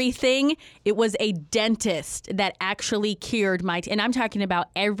everything, it was a dentist that actually cured my... And I'm talking about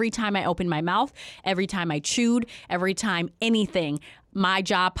every time I opened my mouth, every time I chewed, every time anything. My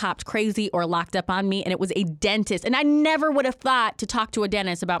jaw popped crazy or locked up on me, and it was a dentist. And I never would have thought to talk to a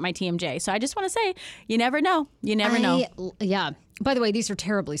dentist about my TMJ. So I just want to say, you never know. You never know. Yeah. By the way, these are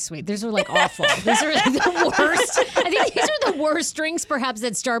terribly sweet. These are like awful. These are the worst. I think these are the worst drinks perhaps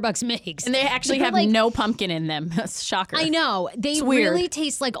that Starbucks makes. And they actually have like, no pumpkin in them. That's shocker. I know. They really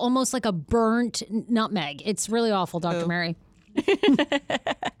taste like almost like a burnt nutmeg. It's really awful, Dr. Mary.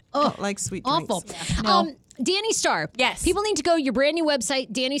 Like sweet awful. drinks. No. Danni Starr. Yes. People need to go to your brand new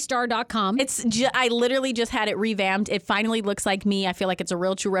website, DanniStarr.com. I literally just had it revamped. It finally looks like me. I feel like it's a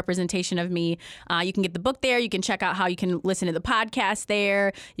real true representation of me. You can get the book there. You can check out how you can listen to the podcast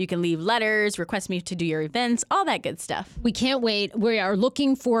there. You can leave letters, request me to do your events, all that good stuff. We can't wait. We are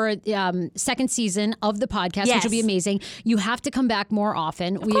looking for second season of the podcast, which will be amazing. You have to come back more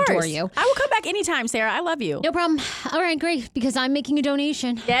often. We adore you. I will come back anytime, Sarah. I love you. No problem. All right, great. Because I'm making a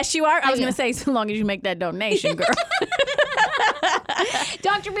donation. Yes, you are. I was going to say, so long as you make that donation, girl.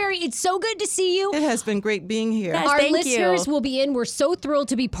 Dr. Mary, it's so good to see you. It has been great being here. Yes, Our thank listeners you. will be in. We're so thrilled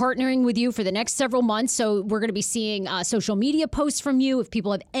to be partnering with you for the next several months. So we're going to be seeing social media posts from you. If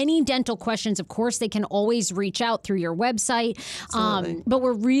people have any dental questions, of course, they can always reach out through your website. But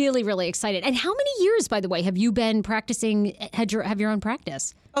we're really, really excited. And how many years, by the way, have you been practicing, have your own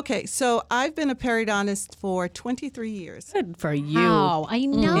practice? Okay, so I've been a periodontist for 23 years. Good for you. Oh, I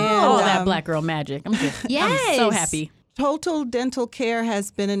know. All that black girl magic. I'm just I'm so happy. Total dental care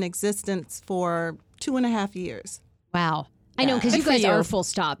has been in existence for 2.5 years. Wow. I know, because you Good for guys you. are full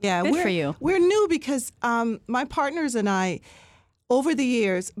stop. Yeah, Good for you. We're new because my partners and I, over the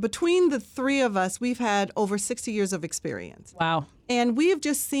years, between the three of us, we've had over 60 years of experience. Wow. And we have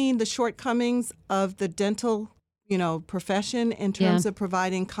just seen the shortcomings of the dental, profession in terms of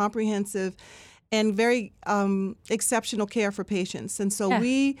providing comprehensive and very exceptional care for patients. And so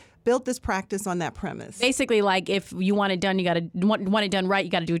we built this practice on that premise. Basically, like if you want it done, you got to want it done right. You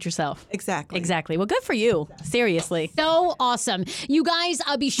got to do it yourself. Exactly. Exactly. Well, good for you. Seriously. So awesome. You guys,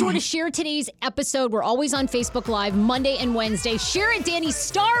 be sure to share today's episode. We're always on Facebook Live Monday and Wednesday. Share it. Danny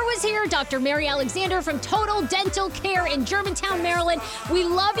Starr was here. Dr. Mary Alexander from Total Dental Care in Germantown, Maryland. We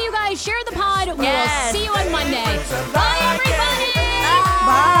love you guys. Share the pod. Yes. We'll see you on Monday.